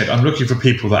like I said, I'm looking for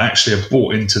people that actually are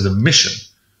bought into the mission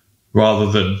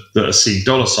rather than that are seeing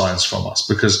dollar signs from us.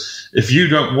 Because if you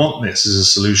don't want this as a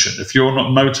solution, if you're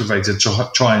not motivated to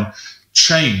try and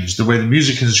change the way the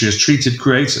music industry has treated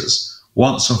creators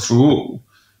once and for all,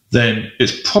 then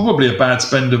it's probably a bad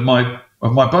spend of my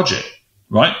budget,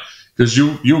 right? Because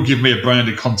you'll give me a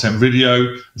branded content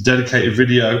video, a dedicated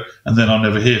video, and then I'll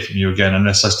never hear from you again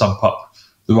unless I stump up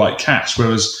the right cash.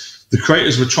 Whereas the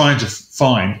creators were trying to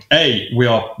find, we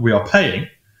are paying,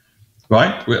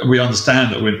 right? We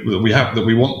understand that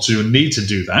we want to and need to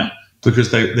do that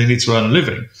because they need to earn a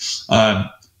living,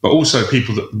 but also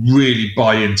people that really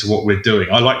buy into what we're doing.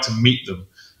 I like to meet them,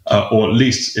 or at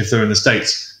least if they're in the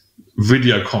States,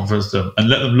 video conference them and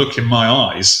let them look in my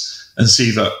eyes and see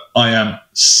that I am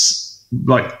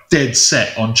like dead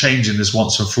set on changing this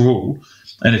once and for all.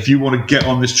 And if you want to get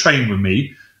on this train with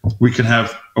me, we can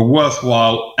have a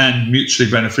worthwhile and mutually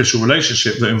beneficial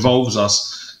relationship that involves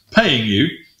us paying you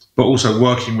but also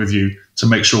working with you to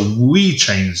make sure we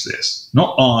change this.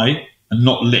 Not I and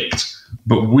not LICKD,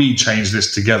 but we change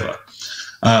this together.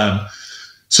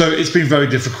 So it's been very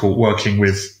difficult working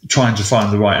with trying to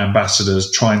find the right ambassadors,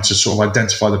 trying to sort of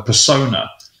identify the persona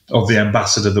of the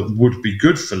ambassador that would be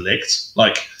good for LICKD.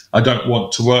 Like, I don't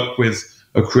want to work with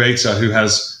a creator who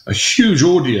has a huge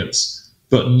audience,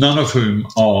 but none of whom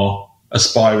are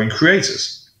aspiring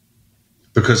creators.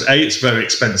 Because A, it's very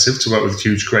expensive to work with a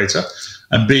huge creator,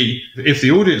 and B, if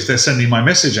the audience they're sending my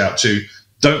message out to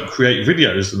don't create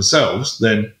videos themselves,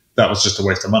 then that was just a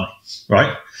waste of money,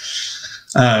 right?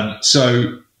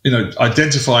 So,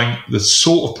 identifying the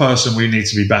sort of person we need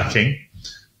to be backing,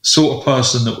 sort of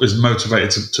person that was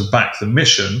motivated to back the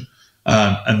mission,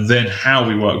 and then how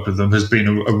we work with them has been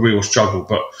a real struggle.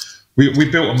 But we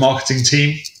built a marketing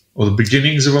team, or the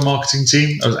beginnings of a marketing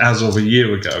team, as of a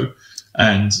year ago,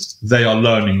 and they are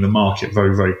learning the market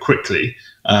very, very quickly,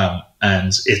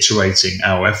 and iterating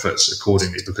our efforts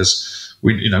accordingly, because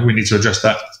we need to address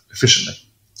that efficiently.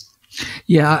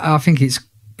 Yeah, I think it's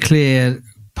clear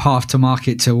path to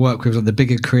market to work with the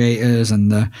bigger creators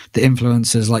and the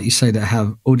influencers, like you say, that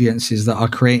have audiences that are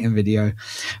creating video.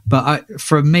 But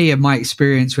for me and my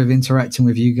experience with interacting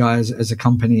with you guys as a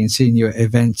company and seeing you at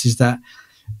events is that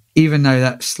even though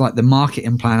that's like the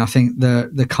marketing plan, I think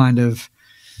the kind of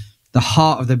the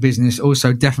heart of the business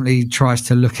also definitely tries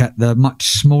to look at the much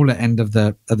smaller end of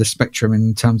the spectrum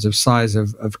in terms of size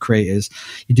of creators.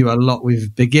 You do a lot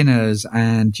with beginners,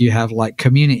 and you have like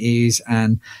communities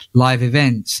and live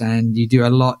events, and you do a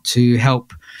lot to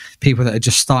help people that are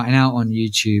just starting out on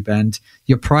YouTube. And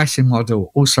your pricing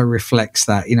model also reflects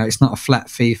that, it's not a flat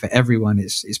fee for everyone.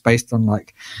 It's based on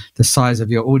like the size of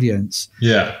your audience.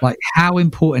 Yeah. Like, how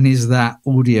important is that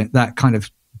audience, that kind of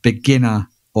beginner,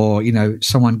 or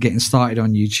someone getting started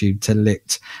on YouTube to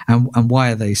LICKD, and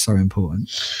why are they so important?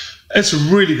 It's a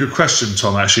really good question,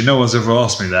 Tom. Actually, no one's ever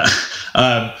asked me that.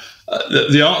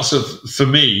 The answer for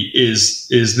me is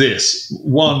this: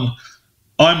 one,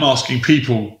 I'm asking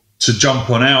people to jump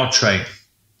on our train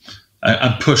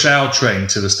and push our train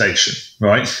to the station,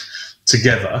 right,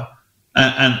 together,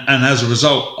 and as a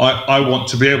result, I want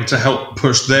to be able to help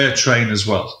push their train as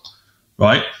well,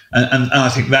 right? And I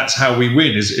think that's how we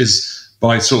win is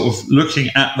by sort of looking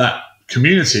at that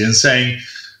community and saying,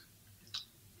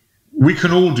 we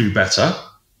can all do better.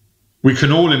 We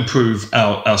can all improve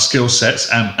our skill sets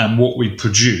and what we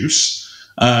produce,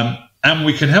 and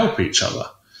we can help each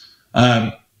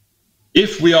other.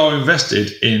 If we are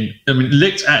invested in,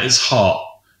 LICKD at its heart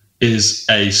is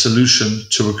a solution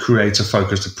to a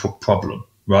creator-focused problem,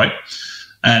 right?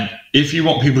 And if you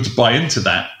want people to buy into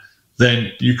that,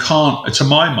 then you can't, to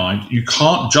my mind, you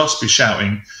can't just be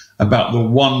shouting about the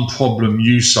one problem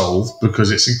you solve, because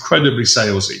it's incredibly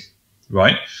salesy,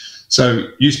 right? So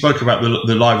you spoke about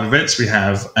the live events we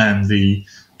have and the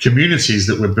communities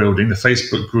that we're building, the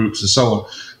Facebook groups and so on.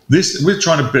 We're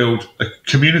trying to build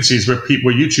communities where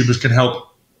YouTubers can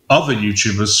help other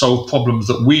YouTubers solve problems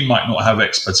that we might not have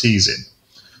expertise in,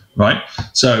 right?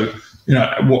 So,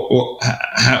 how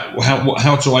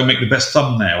do I make the best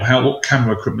thumbnail? What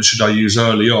camera equipment should I use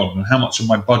early on? And how much of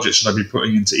my budget should I be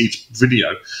putting into each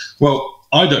video? Well,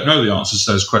 I don't know the answers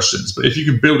to those questions, but if you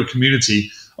can build a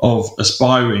community of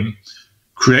aspiring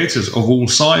creators of all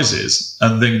sizes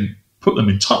and then put them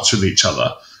in touch with each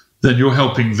other, then you're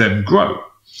helping them grow.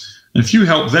 And if you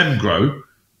help them grow,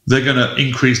 they're going to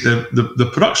increase the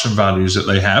production values that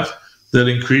they have. They'll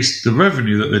increase the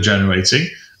revenue that they're generating,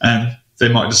 and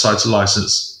they might decide to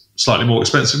license slightly more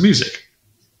expensive music.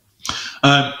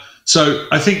 So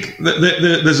I think that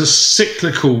there's a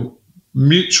cyclical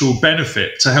mutual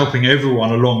benefit to helping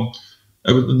everyone along,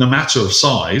 no matter of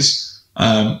size,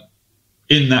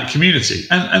 in that community.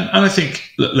 And I think,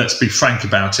 let's be frank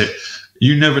about it,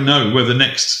 you never know where the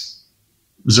next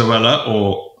Zoella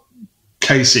or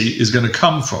Casey is going to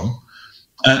come from.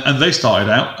 And they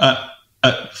started out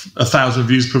at 1,000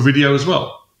 views per video as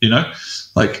well.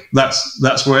 Like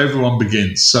that's where everyone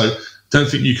begins. So don't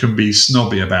think you can be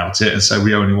snobby about it and say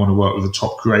we only want to work with the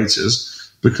top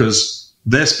creators, because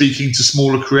they're speaking to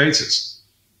smaller creators.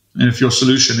 And if your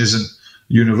solution isn't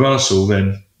universal,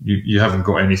 then you haven't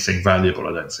got anything valuable,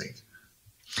 I don't think.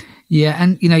 Yeah,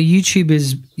 and YouTube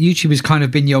has kind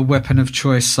of been your weapon of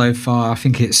choice so far. I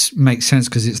think it makes sense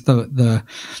because it's the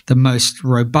most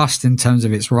robust in terms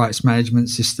of its rights management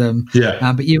system.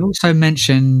 Yeah. But you've also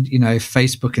mentioned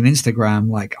Facebook and Instagram.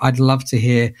 Like, I'd love to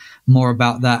hear more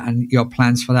about that and your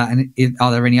plans for that. And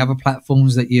are there any other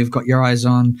platforms that you've got your eyes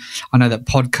on? I know that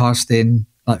podcasting,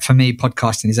 like for me,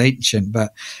 podcasting is ancient,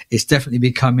 but it's definitely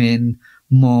becoming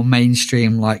more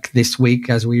mainstream. Like this week,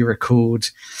 as we record,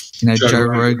 Joe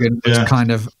Rogan was kind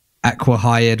of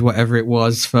hired whatever it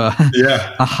was for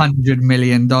 $100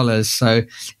 million. So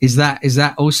is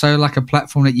that also like a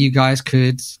platform that you guys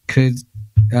could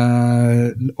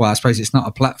well, I suppose it's not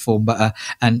a platform, but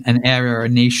an area or a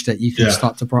niche that you can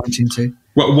start to branch into?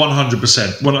 Well,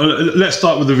 100%. Well, let's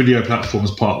start with the video platform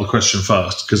as part of the question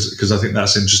first, because I think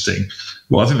that's interesting.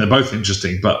 Well, I think they're both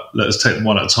interesting, but let's take them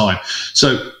one at a time.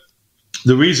 So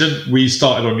the reason we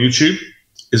started on YouTube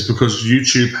is because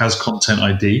YouTube has Content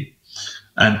ID,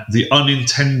 and the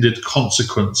unintended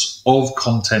consequence of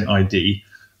Content ID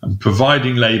and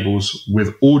providing labels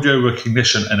with audio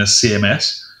recognition and a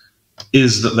CMS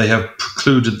is that they have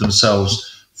precluded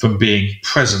themselves from being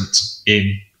present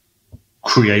in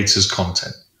creators'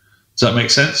 content. Does that make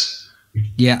sense?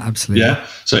 Yeah, absolutely. Yeah.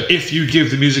 So if you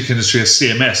give the music industry a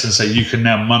CMS and say you can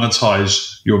now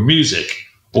monetize your music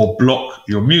or block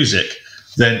your music,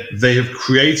 then they have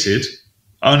created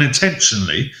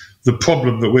unintentionally the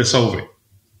problem that we're solving.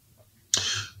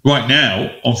 Right now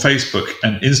on Facebook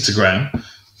and Instagram,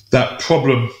 that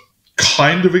problem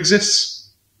kind of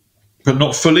exists, but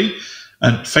not fully.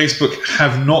 And Facebook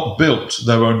have not built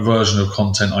their own version of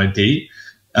Content ID.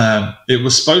 It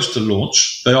was supposed to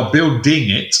launch. They are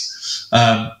building it,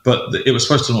 but it was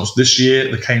supposed to launch this year.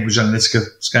 The Cambridge Analytica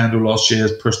scandal last year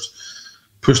has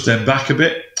pushed them back a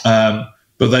bit,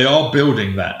 but they are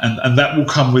building that, and that will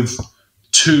come with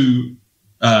two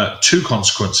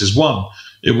consequences. One,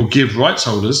 it will give rights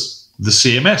holders the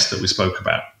CMS that we spoke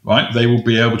about. Right, they will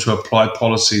be able to apply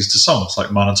policies to songs like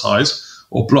monetize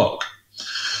or block.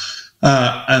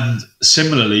 And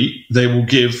similarly, they will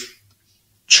give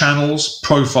channels,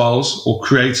 profiles, or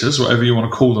creators, whatever you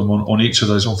want to call them, on each of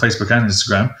those, on Facebook and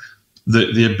Instagram,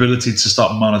 the ability to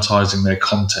start monetizing their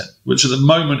content, which at the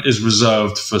moment is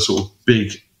reserved for sort of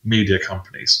big media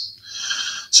companies.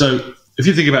 So if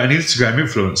you think about an Instagram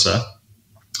influencer,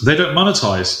 they don't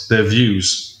monetize their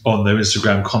views on their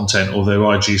Instagram content or their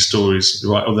IG stories,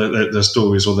 right, or their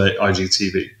stories or their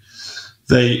IGTV.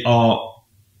 They are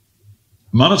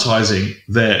monetizing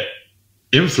their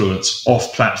influence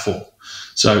off platform.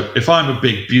 So if I'm a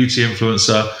big beauty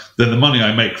influencer, then the money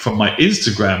I make from my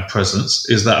Instagram presence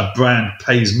is that a brand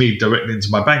pays me directly into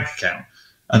my bank account,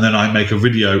 and then I make a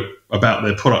video about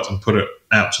their product and put it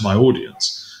out to my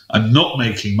audience. I'm not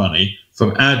making money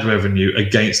from ad revenue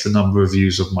against the number of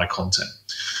views of my content.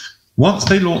 Once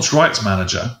they launch Rights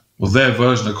Manager, or their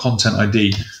version of Content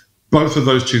ID, both of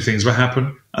those two things will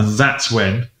happen, and that's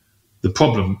when the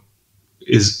problem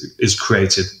is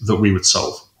created that we would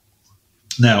solve.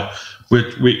 Now,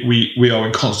 we are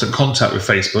in constant contact with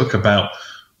Facebook about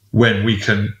when we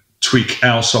can tweak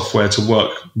our software to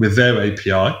work with their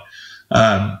API,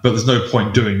 but there's no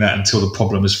point doing that until the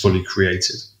problem is fully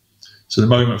created. So at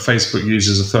the moment, Facebook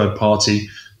uses a third-party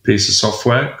piece of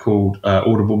software called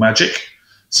Audible Magic.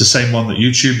 It's the same one that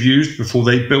YouTube used before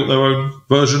they built their own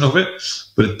version of it,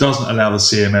 but it doesn't allow the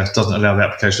CMS, doesn't allow the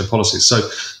application of policies.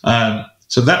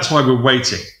 So that's why we're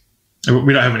waiting.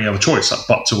 We don't have any other choice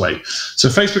but to wait. So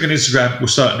Facebook and Instagram will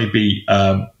certainly be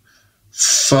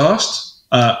first,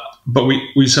 but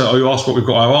we so you asked what we've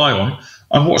got our eye on.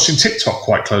 I'm watching TikTok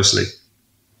quite closely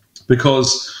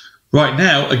because right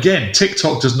now, again,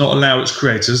 TikTok does not allow its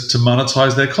creators to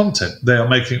monetize their content. They are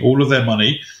making all of their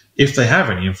money, if they have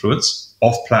any influence,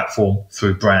 off platform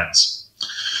through brands.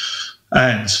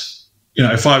 And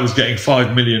if I was getting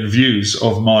 5 million views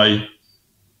of my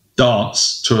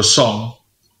dance to a song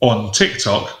on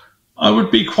TikTok, I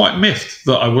would be quite miffed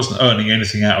that I wasn't earning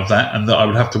anything out of that, and that I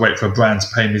would have to wait for a brand to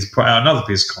pay me to put out another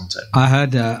piece of content. I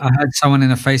heard someone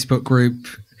in a Facebook group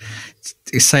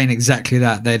is saying exactly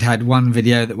that. They'd had one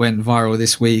video that went viral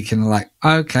this week, and like,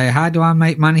 okay, how do I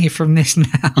make money from this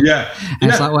now? Yeah, and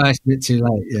it's like, well, it's a bit too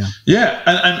late. Yeah,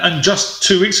 and just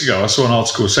 2 weeks ago, I saw an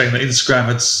article saying that Instagram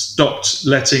had stopped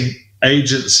letting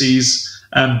agencies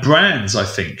and brands, I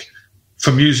think,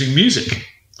 from using music.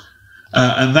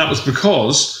 And that was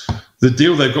because the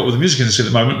deal they've got with the music industry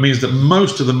at the moment means that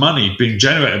most of the money being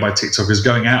generated by TikTok is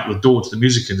going out the door to the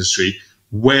music industry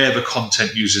where the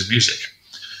content uses music.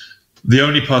 The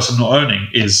only person not earning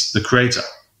is the creator.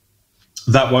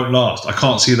 That won't last. I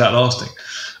can't see that lasting.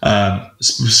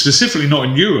 Specifically not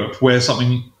in Europe, where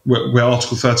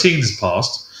Article 13 is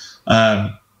passed,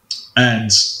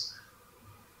 and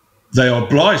they are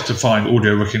obliged to find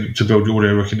to build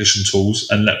audio recognition tools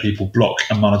and let people block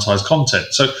and monetize content.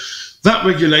 So that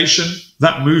regulation,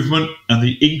 that movement, and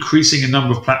the increasing in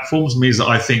number of platforms means that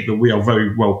I think that we are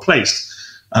very well placed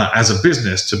as a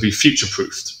business to be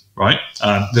future-proofed. Right?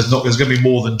 There's going to be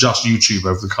more than just YouTube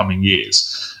over the coming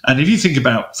years. And if you think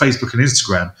about Facebook and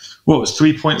Instagram, what was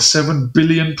 3.7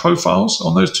 billion profiles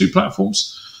on those two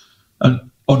platforms? And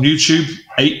on YouTube,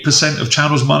 8% of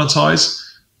channels monetize.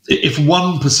 If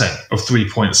 1% of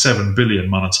 3.7 billion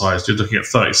monetized, you're looking at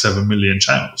 37 million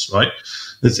channels, right?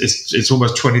 It's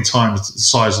almost 20 times the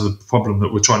size of the problem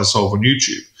that we're trying to solve on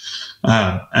YouTube.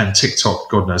 And TikTok,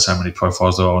 God knows how many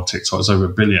profiles there are on TikTok. It's over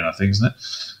 1 billion, I think, isn't it?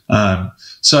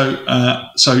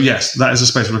 So yes, that is a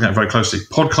space we're looking at very closely.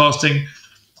 Podcasting,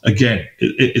 again,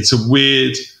 it's a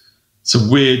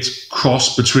weird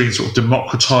cross between sort of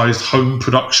democratized home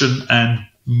production and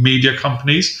media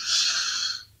companies.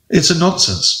 It's a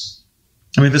nonsense.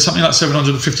 I mean, there's something like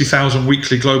 750,000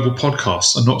 weekly global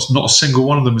podcasts, and not a single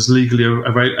one of them is legally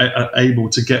able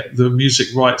to get the music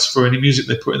rights for any music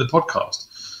they put in the podcast.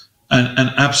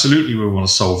 And absolutely, we want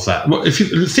to solve that. Well, if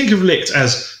you think of LICKD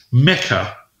as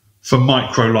Mecca for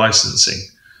micro licensing,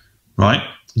 right?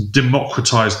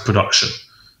 Democratized production.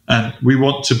 And we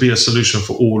want to be a solution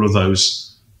for all of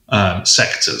those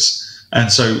sectors.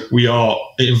 And so we are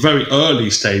in very early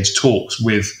stage talks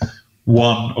with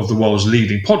one of the world's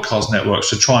leading podcast networks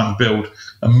to try and build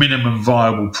a minimum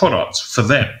viable product for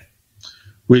them,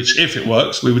 which, if it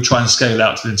works, we would try and scale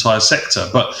out to the entire sector.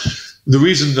 But the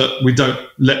reason that we don't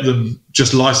let them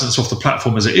just license off the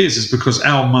platform as it is because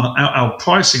our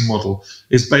pricing model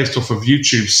is based off of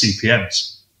YouTube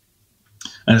CPMs.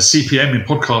 And a CPM in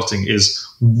podcasting is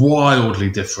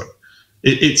wildly different.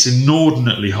 It's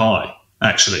inordinately high,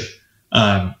 actually,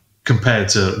 compared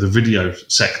to the video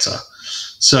sector.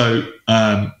 So,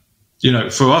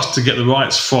 for us to get the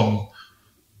rights from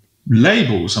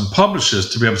labels and publishers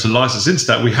to be able to license into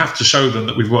that, we have to show them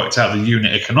that we've worked out the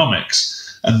unit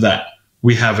economics and that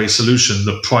we have a solution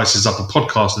that prices up a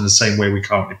podcast in the same way we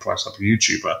currently price up a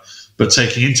YouTuber, but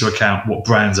taking into account what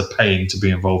brands are paying to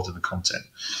be involved in the content.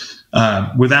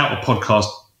 Without a podcast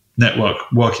network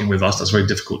working with us, that's very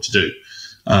difficult to do.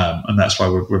 And that's why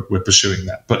we're pursuing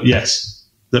that. But yes,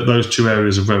 those two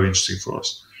areas are very interesting for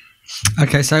us.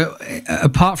 Okay, so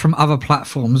apart from other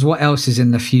platforms, what else is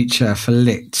in the future for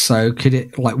LICKD? So could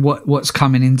it, like, what's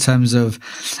coming in terms of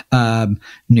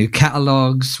new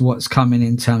catalogs? What's coming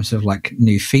in terms of like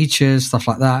new features, stuff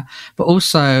like that? But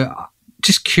also,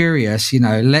 just curious,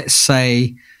 let's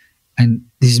say, and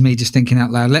this is me just thinking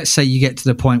out loud, let's say you get to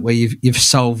the point where you've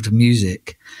solved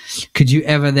music. Could you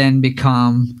ever then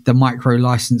become the micro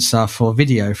licenser for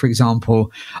video? For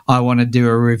example, I want to do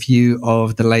a review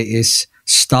of the latest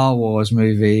Star Wars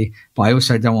movie, but I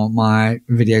also don't want my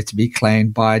video to be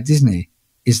claimed by Disney.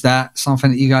 Is that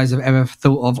something that you guys have ever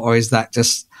thought of, or is that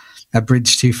just a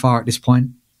bridge too far at this point?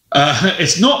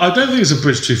 It's not. I don't think it's a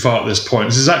bridge too far at this point.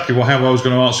 It's exactly how I was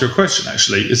going to answer your question,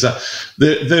 actually, is that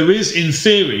there is, in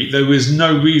theory, there is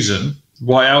no reason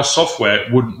why our software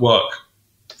wouldn't work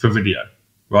for video,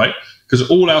 right? Because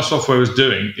all our software is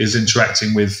doing is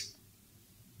interacting with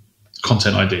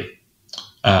Content ID.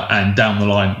 And down the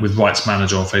line with Rights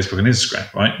Manager on Facebook and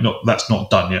Instagram, right? That's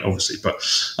not done yet, obviously. But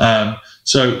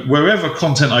so wherever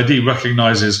Content ID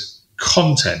recognizes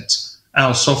content,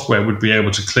 our software would be able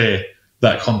to clear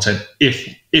that content if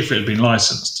it had been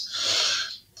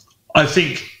licensed. I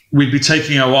think we'd be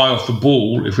taking our eye off the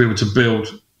ball if we were to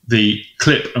build the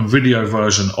clip and video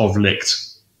version of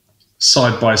LICKD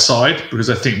side by side, because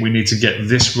I think we need to get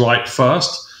this right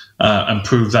first and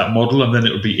prove that model, and then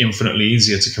it would be infinitely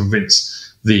easier to convince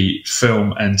the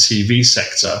film and TV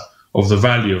sector of the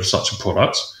value of such a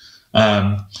product.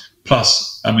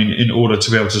 Plus, I mean, in order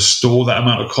to be able to store that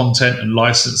amount of content and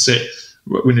license it,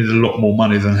 we need a lot more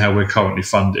money than how we're currently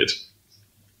funded.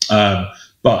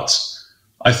 But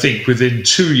I think within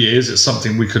 2 years, it's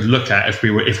something we could look at. If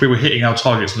we were hitting our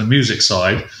targets on the music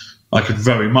side, I could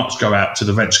very much go out to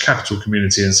the venture capital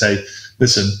community and say,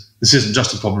 listen, this isn't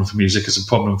just a problem for music, it's a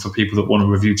problem for people that want to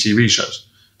review TV shows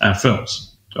and films.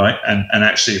 Right, and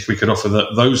actually, if we could offer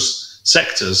those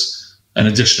sectors an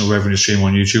additional revenue stream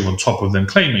on YouTube on top of them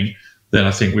claiming, then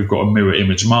I think we've got a mirror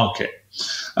image market.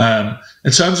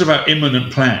 In terms of our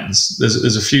imminent plans,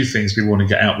 there's a few things we want to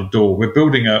get out the door. We're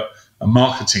building a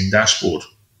marketing dashboard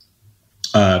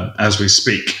as we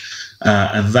speak,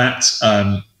 and that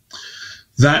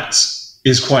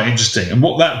is quite interesting. And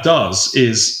what that does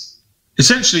is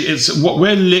essentially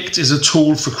where LICKD is a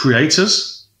tool for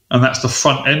creators. And that's the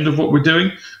front end of what we're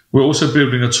doing. We're also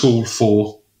building a tool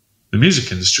for the music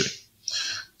industry.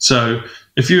 So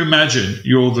if you imagine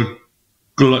you're the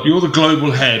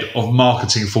global head of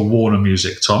marketing for Warner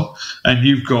Music, Tom, and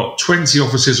you've got 20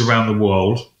 offices around the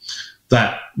world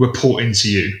that report into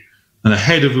you, and the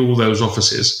head of all those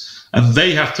offices, and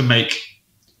they have to make,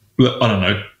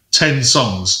 10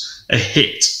 songs a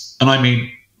hit. And I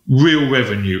mean real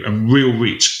revenue and real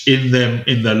reach in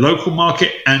their local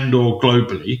market and or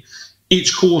globally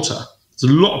each quarter.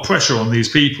 There's a lot of pressure on these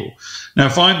people. Now,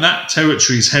 if I'm that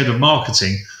territory's head of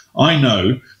marketing, I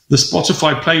know the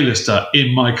Spotify playlister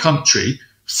in my country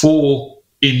for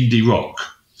indie rock,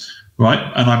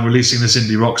 right? And I'm releasing this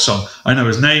indie rock song. I know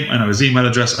his name, I know his email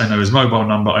address, I know his mobile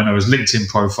number, I know his LinkedIn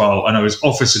profile, I know his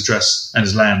office address and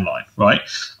his landline, right?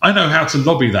 I know how to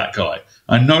lobby that guy.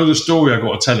 I know the story I've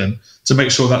got to tell him to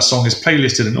make sure that song is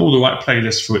playlisted in all the right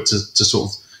playlists for it to sort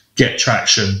of get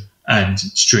traction and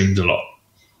streamed a lot.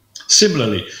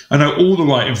 Similarly, I know all the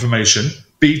right information,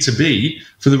 B2B,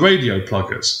 for the radio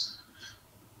pluggers.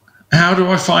 How do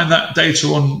I find that data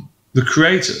on the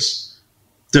creators?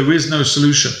 There is no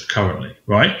solution currently,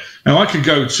 right? Now, I could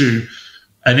go to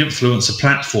an influencer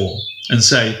platform and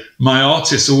say, my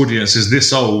artist audience is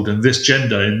this old and this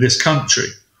gender in this country.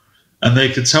 And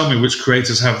they could tell me which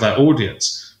creators have that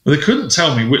audience. But they couldn't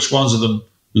tell me which ones of them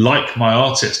like my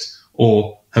artist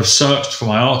or have searched for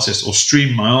my artist or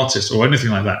streamed my artist or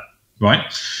anything like that,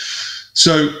 right?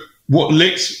 So what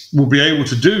LICKD will be able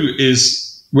to do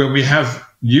is when we have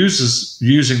users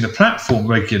using the platform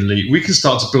regularly, we can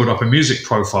start to build up a music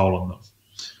profile on them.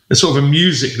 It's sort of a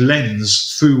music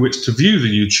lens through which to view the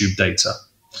YouTube data.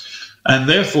 And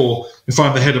therefore, if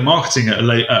I'm the head of marketing at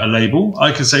a label,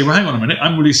 I can say, well, hang on a minute,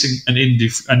 I'm releasing an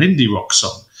indie rock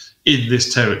song in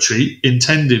this territory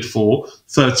intended for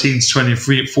 13 to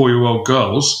 24-year-old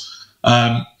girls.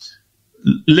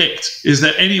 LICKD, is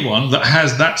there anyone that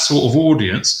has that sort of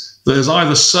audience that has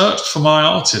either searched for my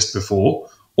artist before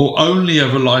or only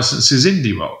ever licenses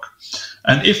indie rock?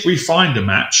 And if we find a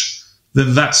match,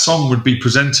 then that song would be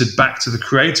presented back to the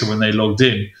creator when they logged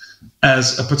in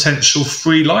as a potential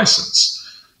free license.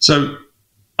 So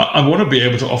I want to be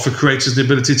able to offer creators the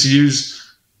ability to use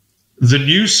the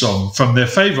new song from their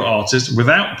favorite artist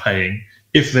without paying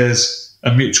if there's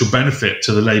a mutual benefit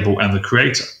to the label and the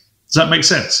creator. Does that make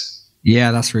sense?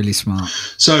 Yeah, that's really smart.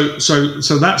 So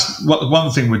that's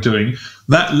one thing we're doing.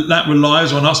 That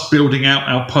relies on us building out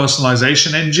our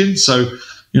personalization engine. So,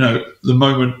 the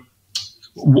moment,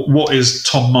 what is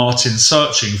Tom Martin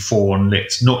searching for on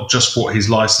LICKD, not just what he's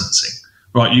licensing,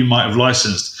 right? You might have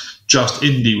licensed just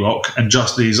indie rock and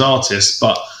just these artists,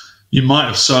 but you might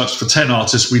have searched for 10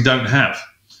 artists we don't have.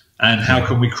 And how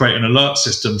can we create an alert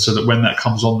system so that when that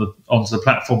comes onto the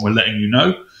platform, we're letting you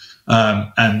know,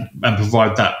 and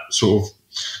provide that sort of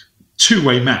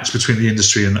two-way match between the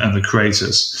industry and the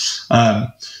creators.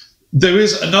 There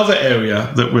is another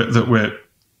area that we're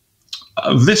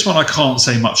this one I can't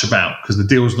say much about because the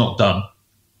deal's not done.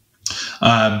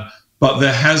 But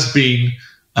there has been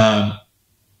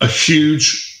a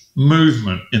huge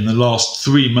movement in the last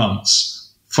 3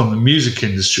 months from the music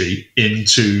industry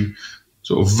into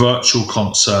sort of virtual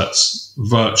concerts,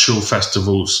 virtual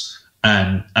festivals,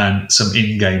 and some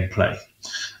in-game play.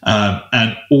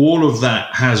 And all of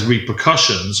that has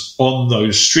repercussions on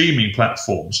those streaming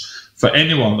platforms for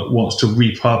anyone that wants to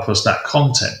repurpose that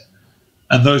content.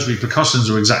 And those repercussions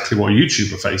are exactly what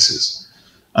YouTuber faces.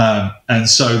 And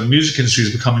so the music industry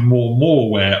is becoming more and more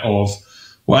aware of,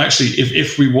 well, actually,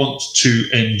 if we want to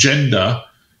engender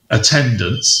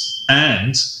attendance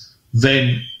and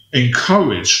then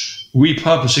encourage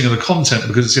repurposing of the content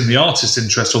because it's in the artist's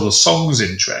interest or the song's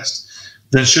interest,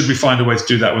 then should we find a way to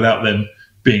do that without them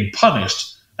being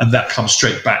punished? And that comes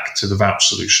straight back to the vouch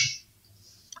solution.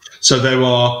 So there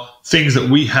are things that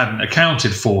we hadn't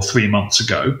accounted for 3 months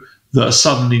ago that are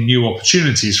suddenly new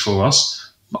opportunities for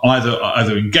us,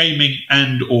 either in gaming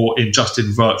and or in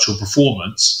virtual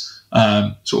performance,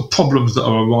 sort of problems that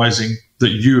are arising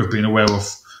that you have been aware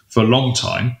of for a long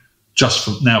time, just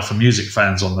for music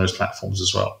fans on those platforms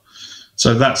as well.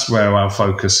 So that's where our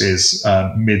focus is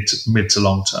mid to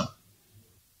long term.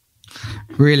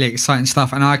 Really exciting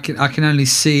stuff, and I can only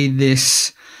see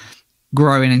this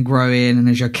growing and growing, and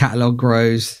as your catalog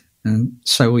grows, and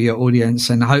so will your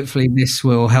audience, and hopefully this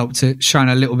will help to shine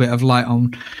a little bit of light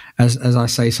on, as I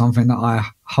say, something that I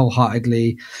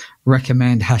wholeheartedly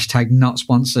recommend. #not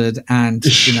sponsored, and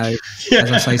yeah.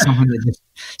 As I say,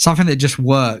 something that just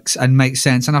works and makes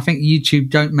sense. And I think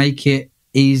YouTube don't make it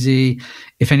easy.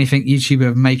 If anything, YouTube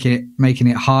are making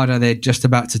it harder. They're just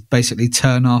about to basically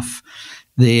turn off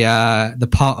the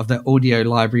part of the audio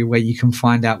library where you can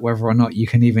find out whether or not you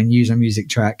can even use a music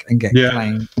track and get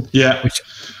claimed. Yeah, which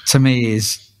to me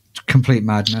is complete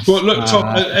madness. Well, look, Tom,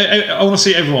 I want to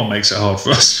see everyone makes it hard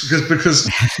for us because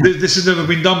this has never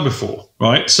been done before,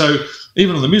 right? So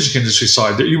even on the music industry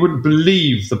side, you wouldn't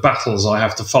believe the battles I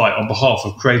have to fight on behalf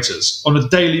of creators on a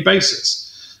daily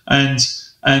basis. And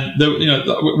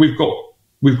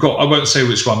we've got I won't say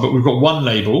which one, but we've got one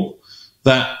label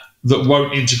that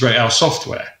won't integrate our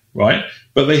software, right?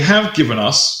 But they have given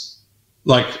us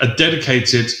like a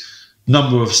dedicated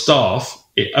number of staff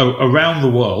around the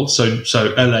world, so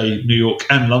LA, New York,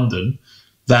 and London,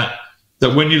 that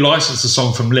when you license a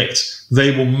song from LICKD,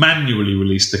 they will manually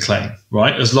release the claim,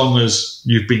 right? As long as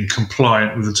you've been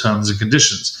compliant with the terms and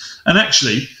conditions. And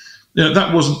actually,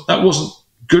 that wasn't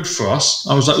good for us.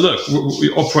 I was like, look, we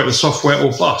operate the software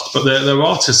or bust, but their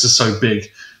artists are so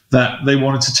big that they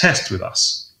wanted to test with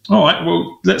us. All right,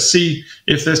 well, let's see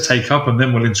if there's take up, and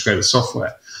then we'll integrate the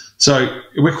software. So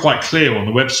we're quite clear on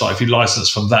the website. If you license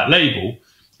from that label,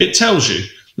 it tells you,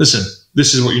 listen,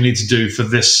 this is what you need to do for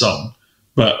this song,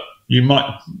 but you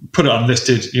might put it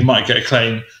unlisted, you might get a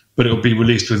claim, but it'll be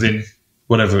released within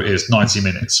whatever it is, 90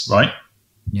 minutes, right?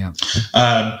 Yeah.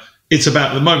 It's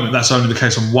about, at the moment, that's only the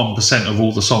case on 1% of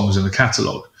all the songs in the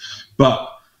catalogue. But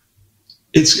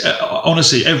it's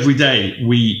honestly, every day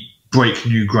we break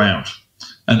new ground.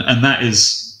 And that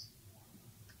is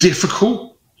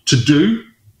difficult to do,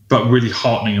 but really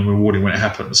heartening and rewarding when it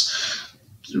happens.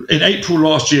 In April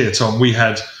last year, Tom, we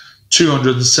had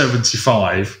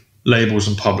 275 labels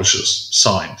and publishers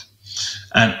signed.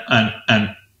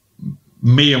 And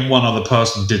me and one other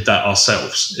person did that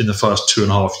ourselves in the first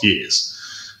 2.5 years.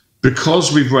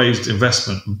 Because we've raised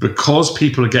investment, because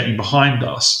people are getting behind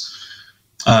us,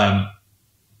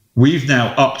 we've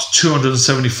now upped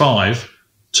 275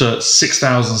 to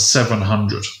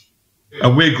 6,700.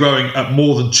 And we're growing at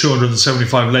more than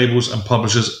 275 labels and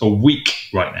publishers a week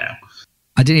right now.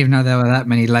 I didn't even know there were that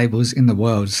many labels in the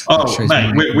world. Oh,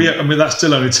 mate, I mean, that's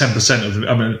still only 10%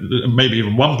 of, maybe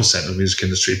even 1% of the music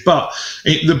industry. But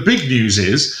the big news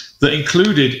is that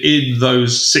included in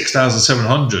those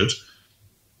 6,700,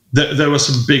 there are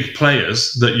some big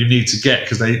players that you need to get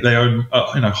because they own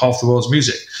half the world's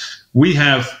music. We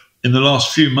have, in the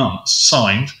last few months,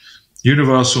 signed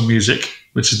Universal Music,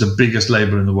 which is the biggest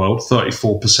label in the world.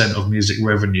 34% of music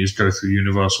revenues go through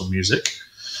Universal Music.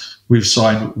 We've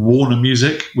signed Warner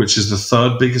Music, which is the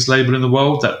third biggest label in the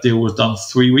world. That deal was done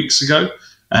 3 weeks ago,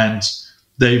 and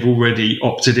they've already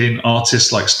opted in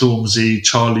artists like Stormzy,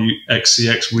 Charlie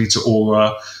XCX, Rita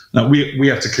Ora. Now, we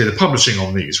have to clear the publishing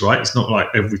on these, right? It's not like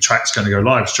every track's going to go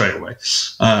live straight away.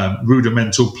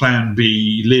 Rudimental, Plan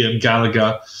B, Liam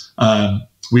Gallagher.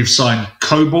 We've signed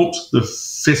Cobalt, the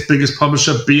 5th biggest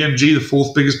publisher, BMG, the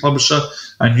 4th biggest publisher,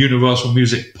 and Universal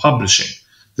Music Publishing,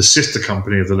 the sister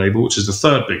company of the label, which is the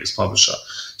 3rd biggest publisher.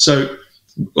 So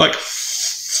like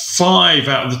 5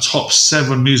 out of the top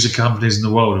 7 music companies in the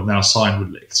world have now signed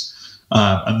with LICKD.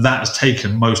 And that has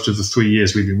taken most of the 3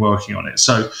 years we've been working on it.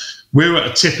 So we're at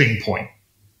a tipping point,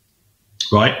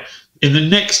 right? In the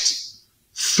next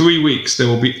 3 weeks, there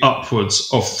will be upwards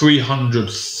of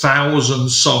 300,000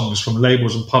 songs from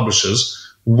labels and publishers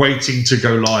waiting to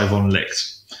go live on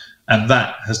LICKD. And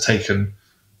that has taken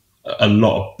a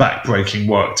lot of back-breaking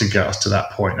work to get us to that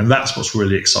point. And that's what's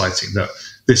really exciting, that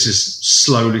this is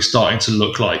slowly starting to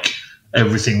look like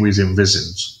everything we'd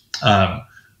envisioned. And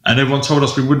everyone told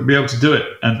us we wouldn't be able to do it,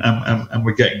 and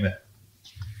we're getting there.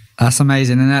 That's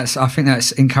amazing. And I think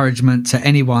that's encouragement to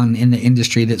anyone in the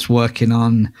industry that's working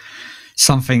on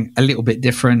something a little bit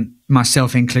different,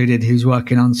 myself included, who's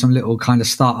working on some little kind of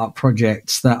startup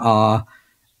projects that are,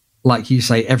 like you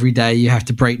say, every day you have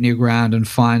to break new ground and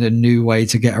find a new way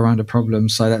to get around a problem.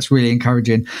 So that's really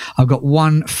encouraging. I've got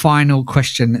one final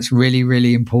question that's really,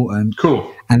 really important.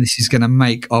 Cool. And this is going to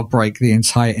make or break the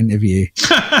entire interview.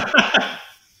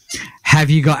 Have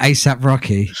you got ASAP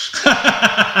Rocky?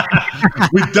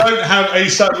 We don't have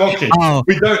ASAP Rocky. Oh,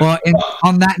 we don't. Well,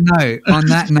 on that note,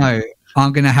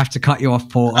 I'm going to have to cut you off,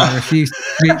 Paul. I refuse to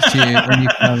speak to you.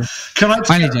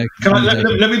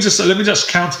 Let me just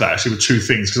counter that actually with 2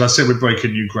 things, because I said we're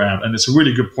breaking new ground, and it's a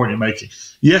really good point you're making.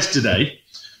 Yesterday,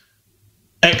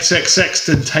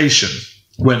 XXXTentacion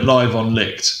went live on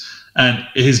LICKD, and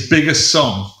his biggest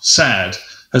song, Sad,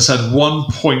 has had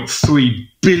 1.3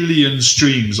 billion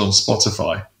streams on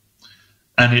Spotify,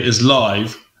 and it is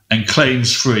live and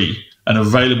claims free and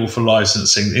available for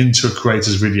licensing into a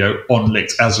creator's video on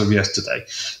LICKD as of yesterday.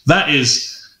 That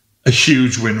is a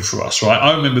huge win for us, right?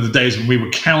 I remember the days when we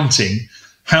were counting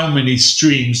how many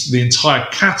streams the entire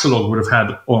catalogue would have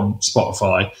had on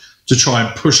Spotify to try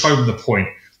and push home the point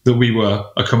that we were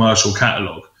a commercial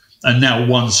catalogue. And now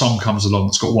one song comes along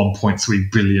that's got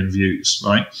 1.3 billion views,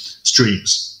 right?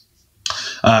 Streams.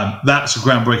 That's a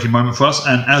groundbreaking moment for us.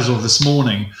 And as of this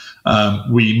morning,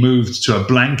 we moved to a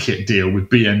blanket deal with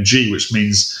BMG, which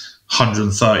means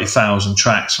 130,000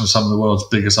 tracks from some of the world's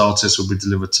biggest artists will be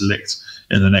delivered to LICKD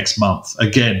in the next month.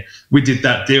 Again, we did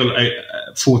that deal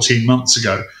 14 months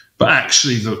ago, but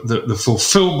actually the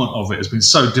fulfillment of it has been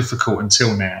so difficult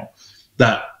until now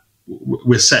that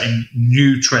we're setting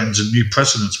new trends and new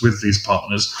precedents with these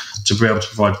partners to be able to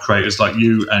provide creators like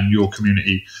you and your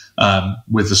community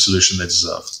with the solution they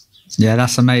deserve. Yeah,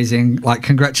 that's amazing. Like,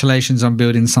 congratulations on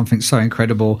building something so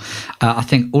incredible. I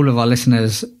think all of our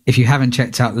listeners, if you haven't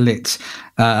checked out Lit,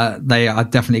 they are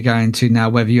definitely going to now,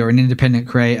 whether you're an independent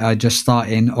creator just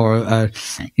starting or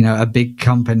a big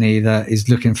company that is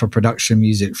looking for production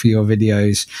music for your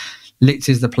videos. Lit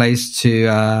is the place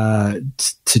to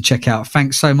check out.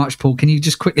 Thanks so much, Paul. Can you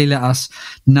just quickly let us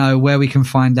know where we can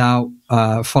find out,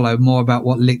 follow more about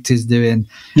what Lit is doing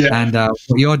and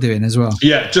what you're doing as well?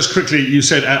 Yeah, just quickly, you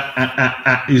said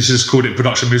you just called it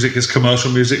production music. It's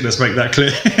commercial music. Let's make that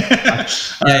clear.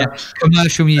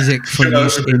 Commercial music for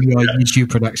use in your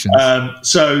YouTube productions.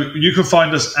 So you can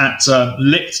find us at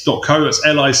lickd.co. That's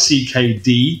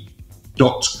LICKD.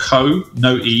 .co,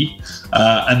 no E,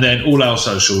 and then all our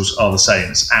socials are the same.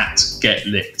 It's at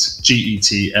GetLicked,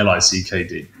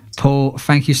 GETLICKD. Paul,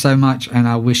 thank you so much, and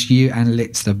I wish you and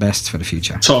Lit the best for the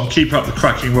future. Tom, keep up the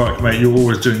cracking work, mate. You're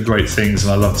always doing great things,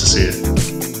 and I love to see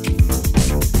it.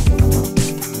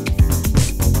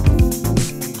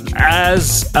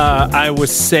 As I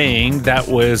was saying, that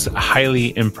was a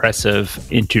highly impressive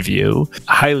interview,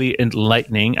 highly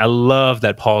enlightening. I love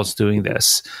that Paul's doing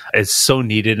this. It's so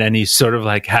needed, and he sort of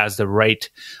like has the right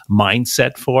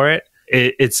mindset for it.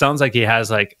 It sounds like he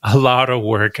has like a lot of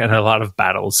work and a lot of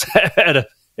battles ahead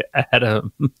of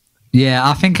him. Yeah,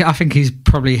 I think he's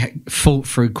probably fought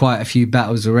through quite a few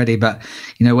battles already. But,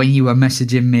 you know, when you were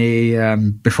messaging me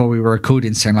before we were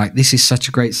recording saying, like, this is such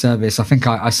a great service, I think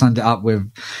I summed it up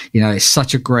with, you know, it's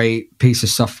such a great piece of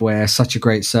software, such a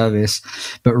great service.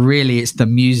 But really, it's the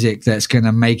music that's going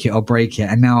to make it or break it.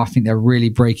 And now I think they're really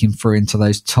breaking through into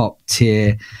those top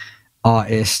tier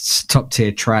artists, top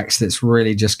tier tracks that's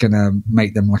really just going to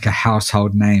make them like a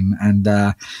household name. And,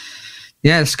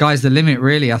 yeah, the sky's the limit,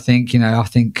 really. I think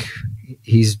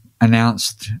he's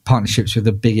announced partnerships with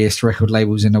the biggest record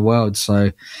labels in the world.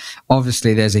 So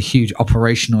obviously there's a huge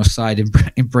operational side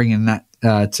in bringing that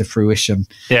to fruition.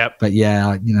 Yeah. But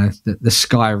yeah, you know, the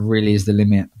sky really is the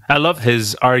limit. I love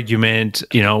his argument,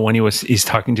 you know, when he's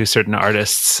talking to certain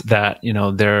artists that, you know,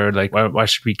 they're like, why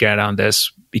should we get on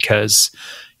this? Because,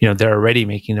 you know, they're already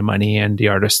making the money, and the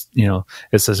artist, you know,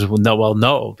 it says,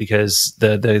 no, because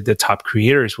the top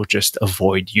creators will just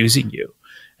avoid using you.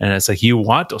 And it's like, you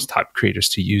want those top creators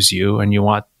to use you, and you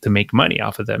want to make money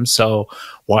off of them. So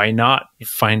why not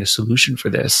find a solution for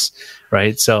this,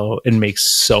 right? So it makes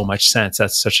so much sense.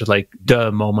 That's such a like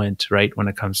the moment, right? When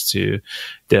it comes to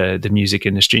the music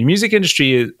industry. Music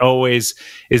industry is always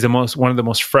one of the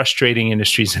most frustrating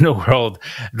industries in the world.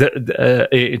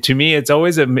 To me, it's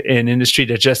always an industry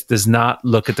that just does not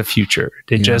look at the future.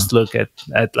 They just look at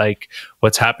like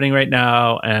what's happening right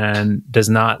now, and does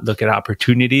not look at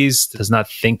opportunities, does not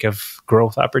think of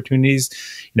growth opportunities.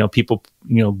 You know, people,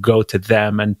 you know, go to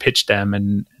them and pitch them,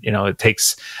 and, you know, it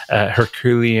takes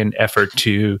Herculean effort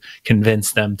to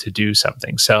convince them to do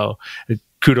something. So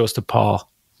kudos to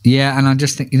Paul. Yeah, and I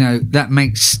just think, you know, that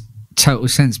makes total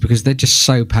sense because they're just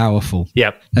so powerful.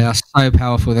 Yep. They are so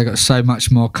powerful. They've got so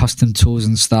much more custom tools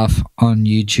and stuff on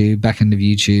YouTube, back end of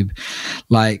YouTube.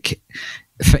 Like,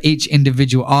 for each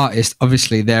individual artist,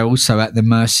 obviously, they're also at the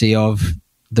mercy of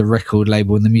the record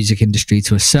label and the music industry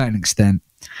to a certain extent.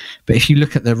 But if you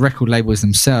look at the record labels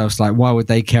themselves, like, why would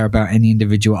they care about any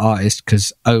individual artist?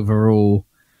 Because overall,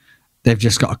 they've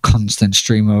just got a constant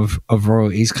stream of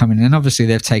royalties coming in. And obviously,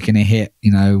 they've taken a hit,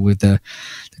 you know, with the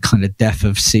kind of death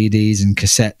of CDs and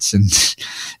cassettes and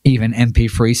even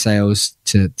MP3 sales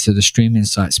to the streaming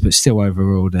sites. But still,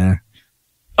 overall, they're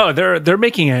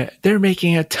making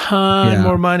a ton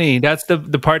more money. That's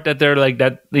the part that they're like,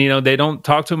 that, you know, they don't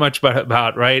talk too much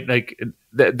about, right? Like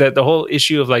the whole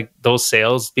issue of like those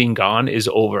sales being gone is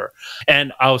over.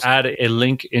 And I'll add a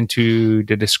link into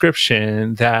the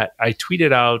description that I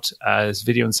tweeted out as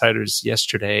Video Insiders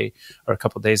yesterday, or a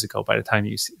couple of days ago. By the time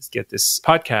you get this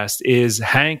podcast, is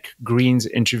Hank Green's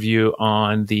interview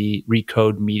on the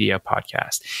Recode Media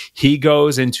podcast. He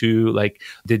goes into like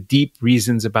the deep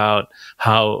reasons about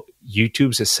how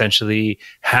YouTube's essentially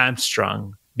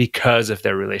hamstrung because of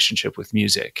their relationship with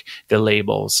music, the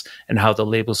labels, and how the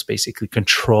labels basically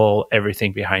control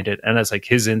everything behind it. And it's like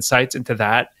his insights into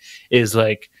that is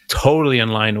like totally in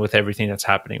line with everything that's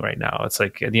happening right now. It's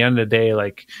like, at the end of the day,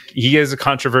 like, he has a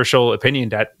controversial opinion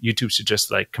that YouTube should just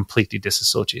like completely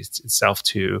disassociate itself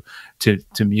to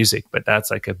music, but that's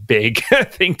like a big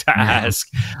thing to ask.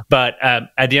 But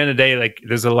at the end of the day, like,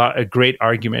 there's a great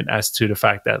argument as to the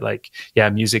fact that, like, yeah,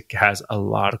 music has a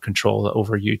lot of control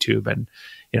over YouTube, and,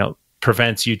 you know,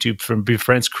 prevents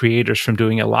creators from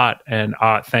doing a lot. And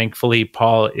thankfully,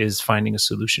 Paul is finding a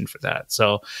solution for that.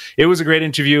 So it was a great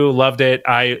interview. Loved it.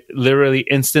 I literally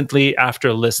instantly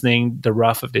after listening the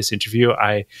rough of this interview,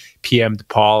 I PM'd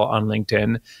Paul on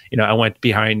LinkedIn. I went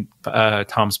behind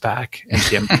Tom's back and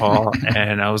PM'd Paul,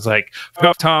 and I was like,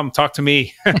 "Oh, Tom, talk to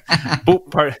me."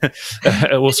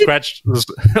 We'll scratch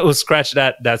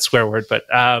that swear word, but.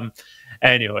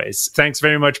 Anyways, thanks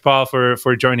very much, Paul,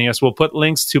 for joining us. We'll put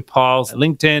links to Paul's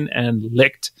LinkedIn and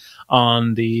LICKD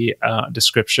on the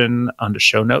description on the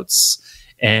show notes,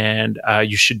 and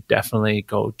you should definitely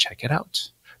go check it out.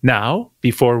 Now,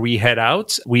 before we head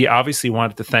out, we obviously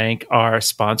wanted to thank our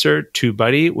sponsor,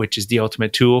 TubeBuddy, which is the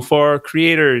ultimate tool for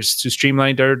creators to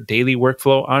streamline their daily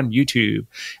workflow on YouTube,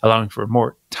 allowing for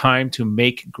more time to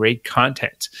make great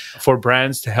content, for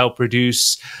brands to help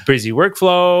reduce busy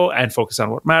workflow and focus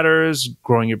on what matters,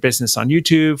 growing your business on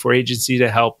YouTube, for agency to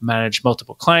help manage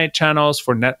multiple client channels,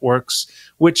 for networks,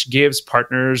 which gives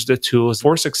partners the tools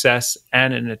for success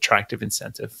and an attractive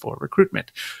incentive for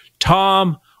recruitment.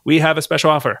 Tom, we have a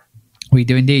special offer. We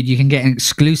do indeed. You can get an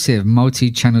exclusive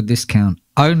multi-channel discount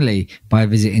only by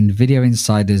visiting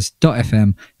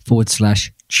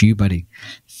videoinsiders.fm/TubeBuddy.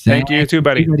 Thank you,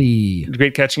 TubeBuddy.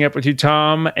 Great catching up with you,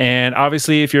 Tom. And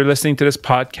obviously, if you're listening to this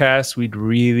podcast, we'd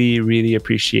really, really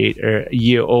appreciate a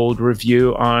year-old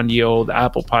review on year-old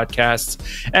Apple Podcasts.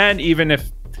 And even if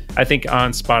I think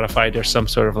on Spotify, there's some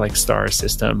sort of like star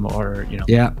system or,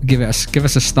 Yeah, give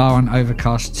us a star on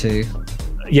Overcast too.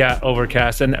 Yeah,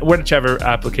 Overcast, and whichever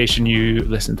application you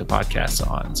listen to podcasts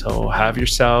on. So have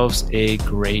yourselves a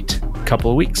great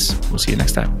couple of weeks. We'll see you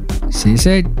next time. See you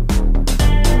soon.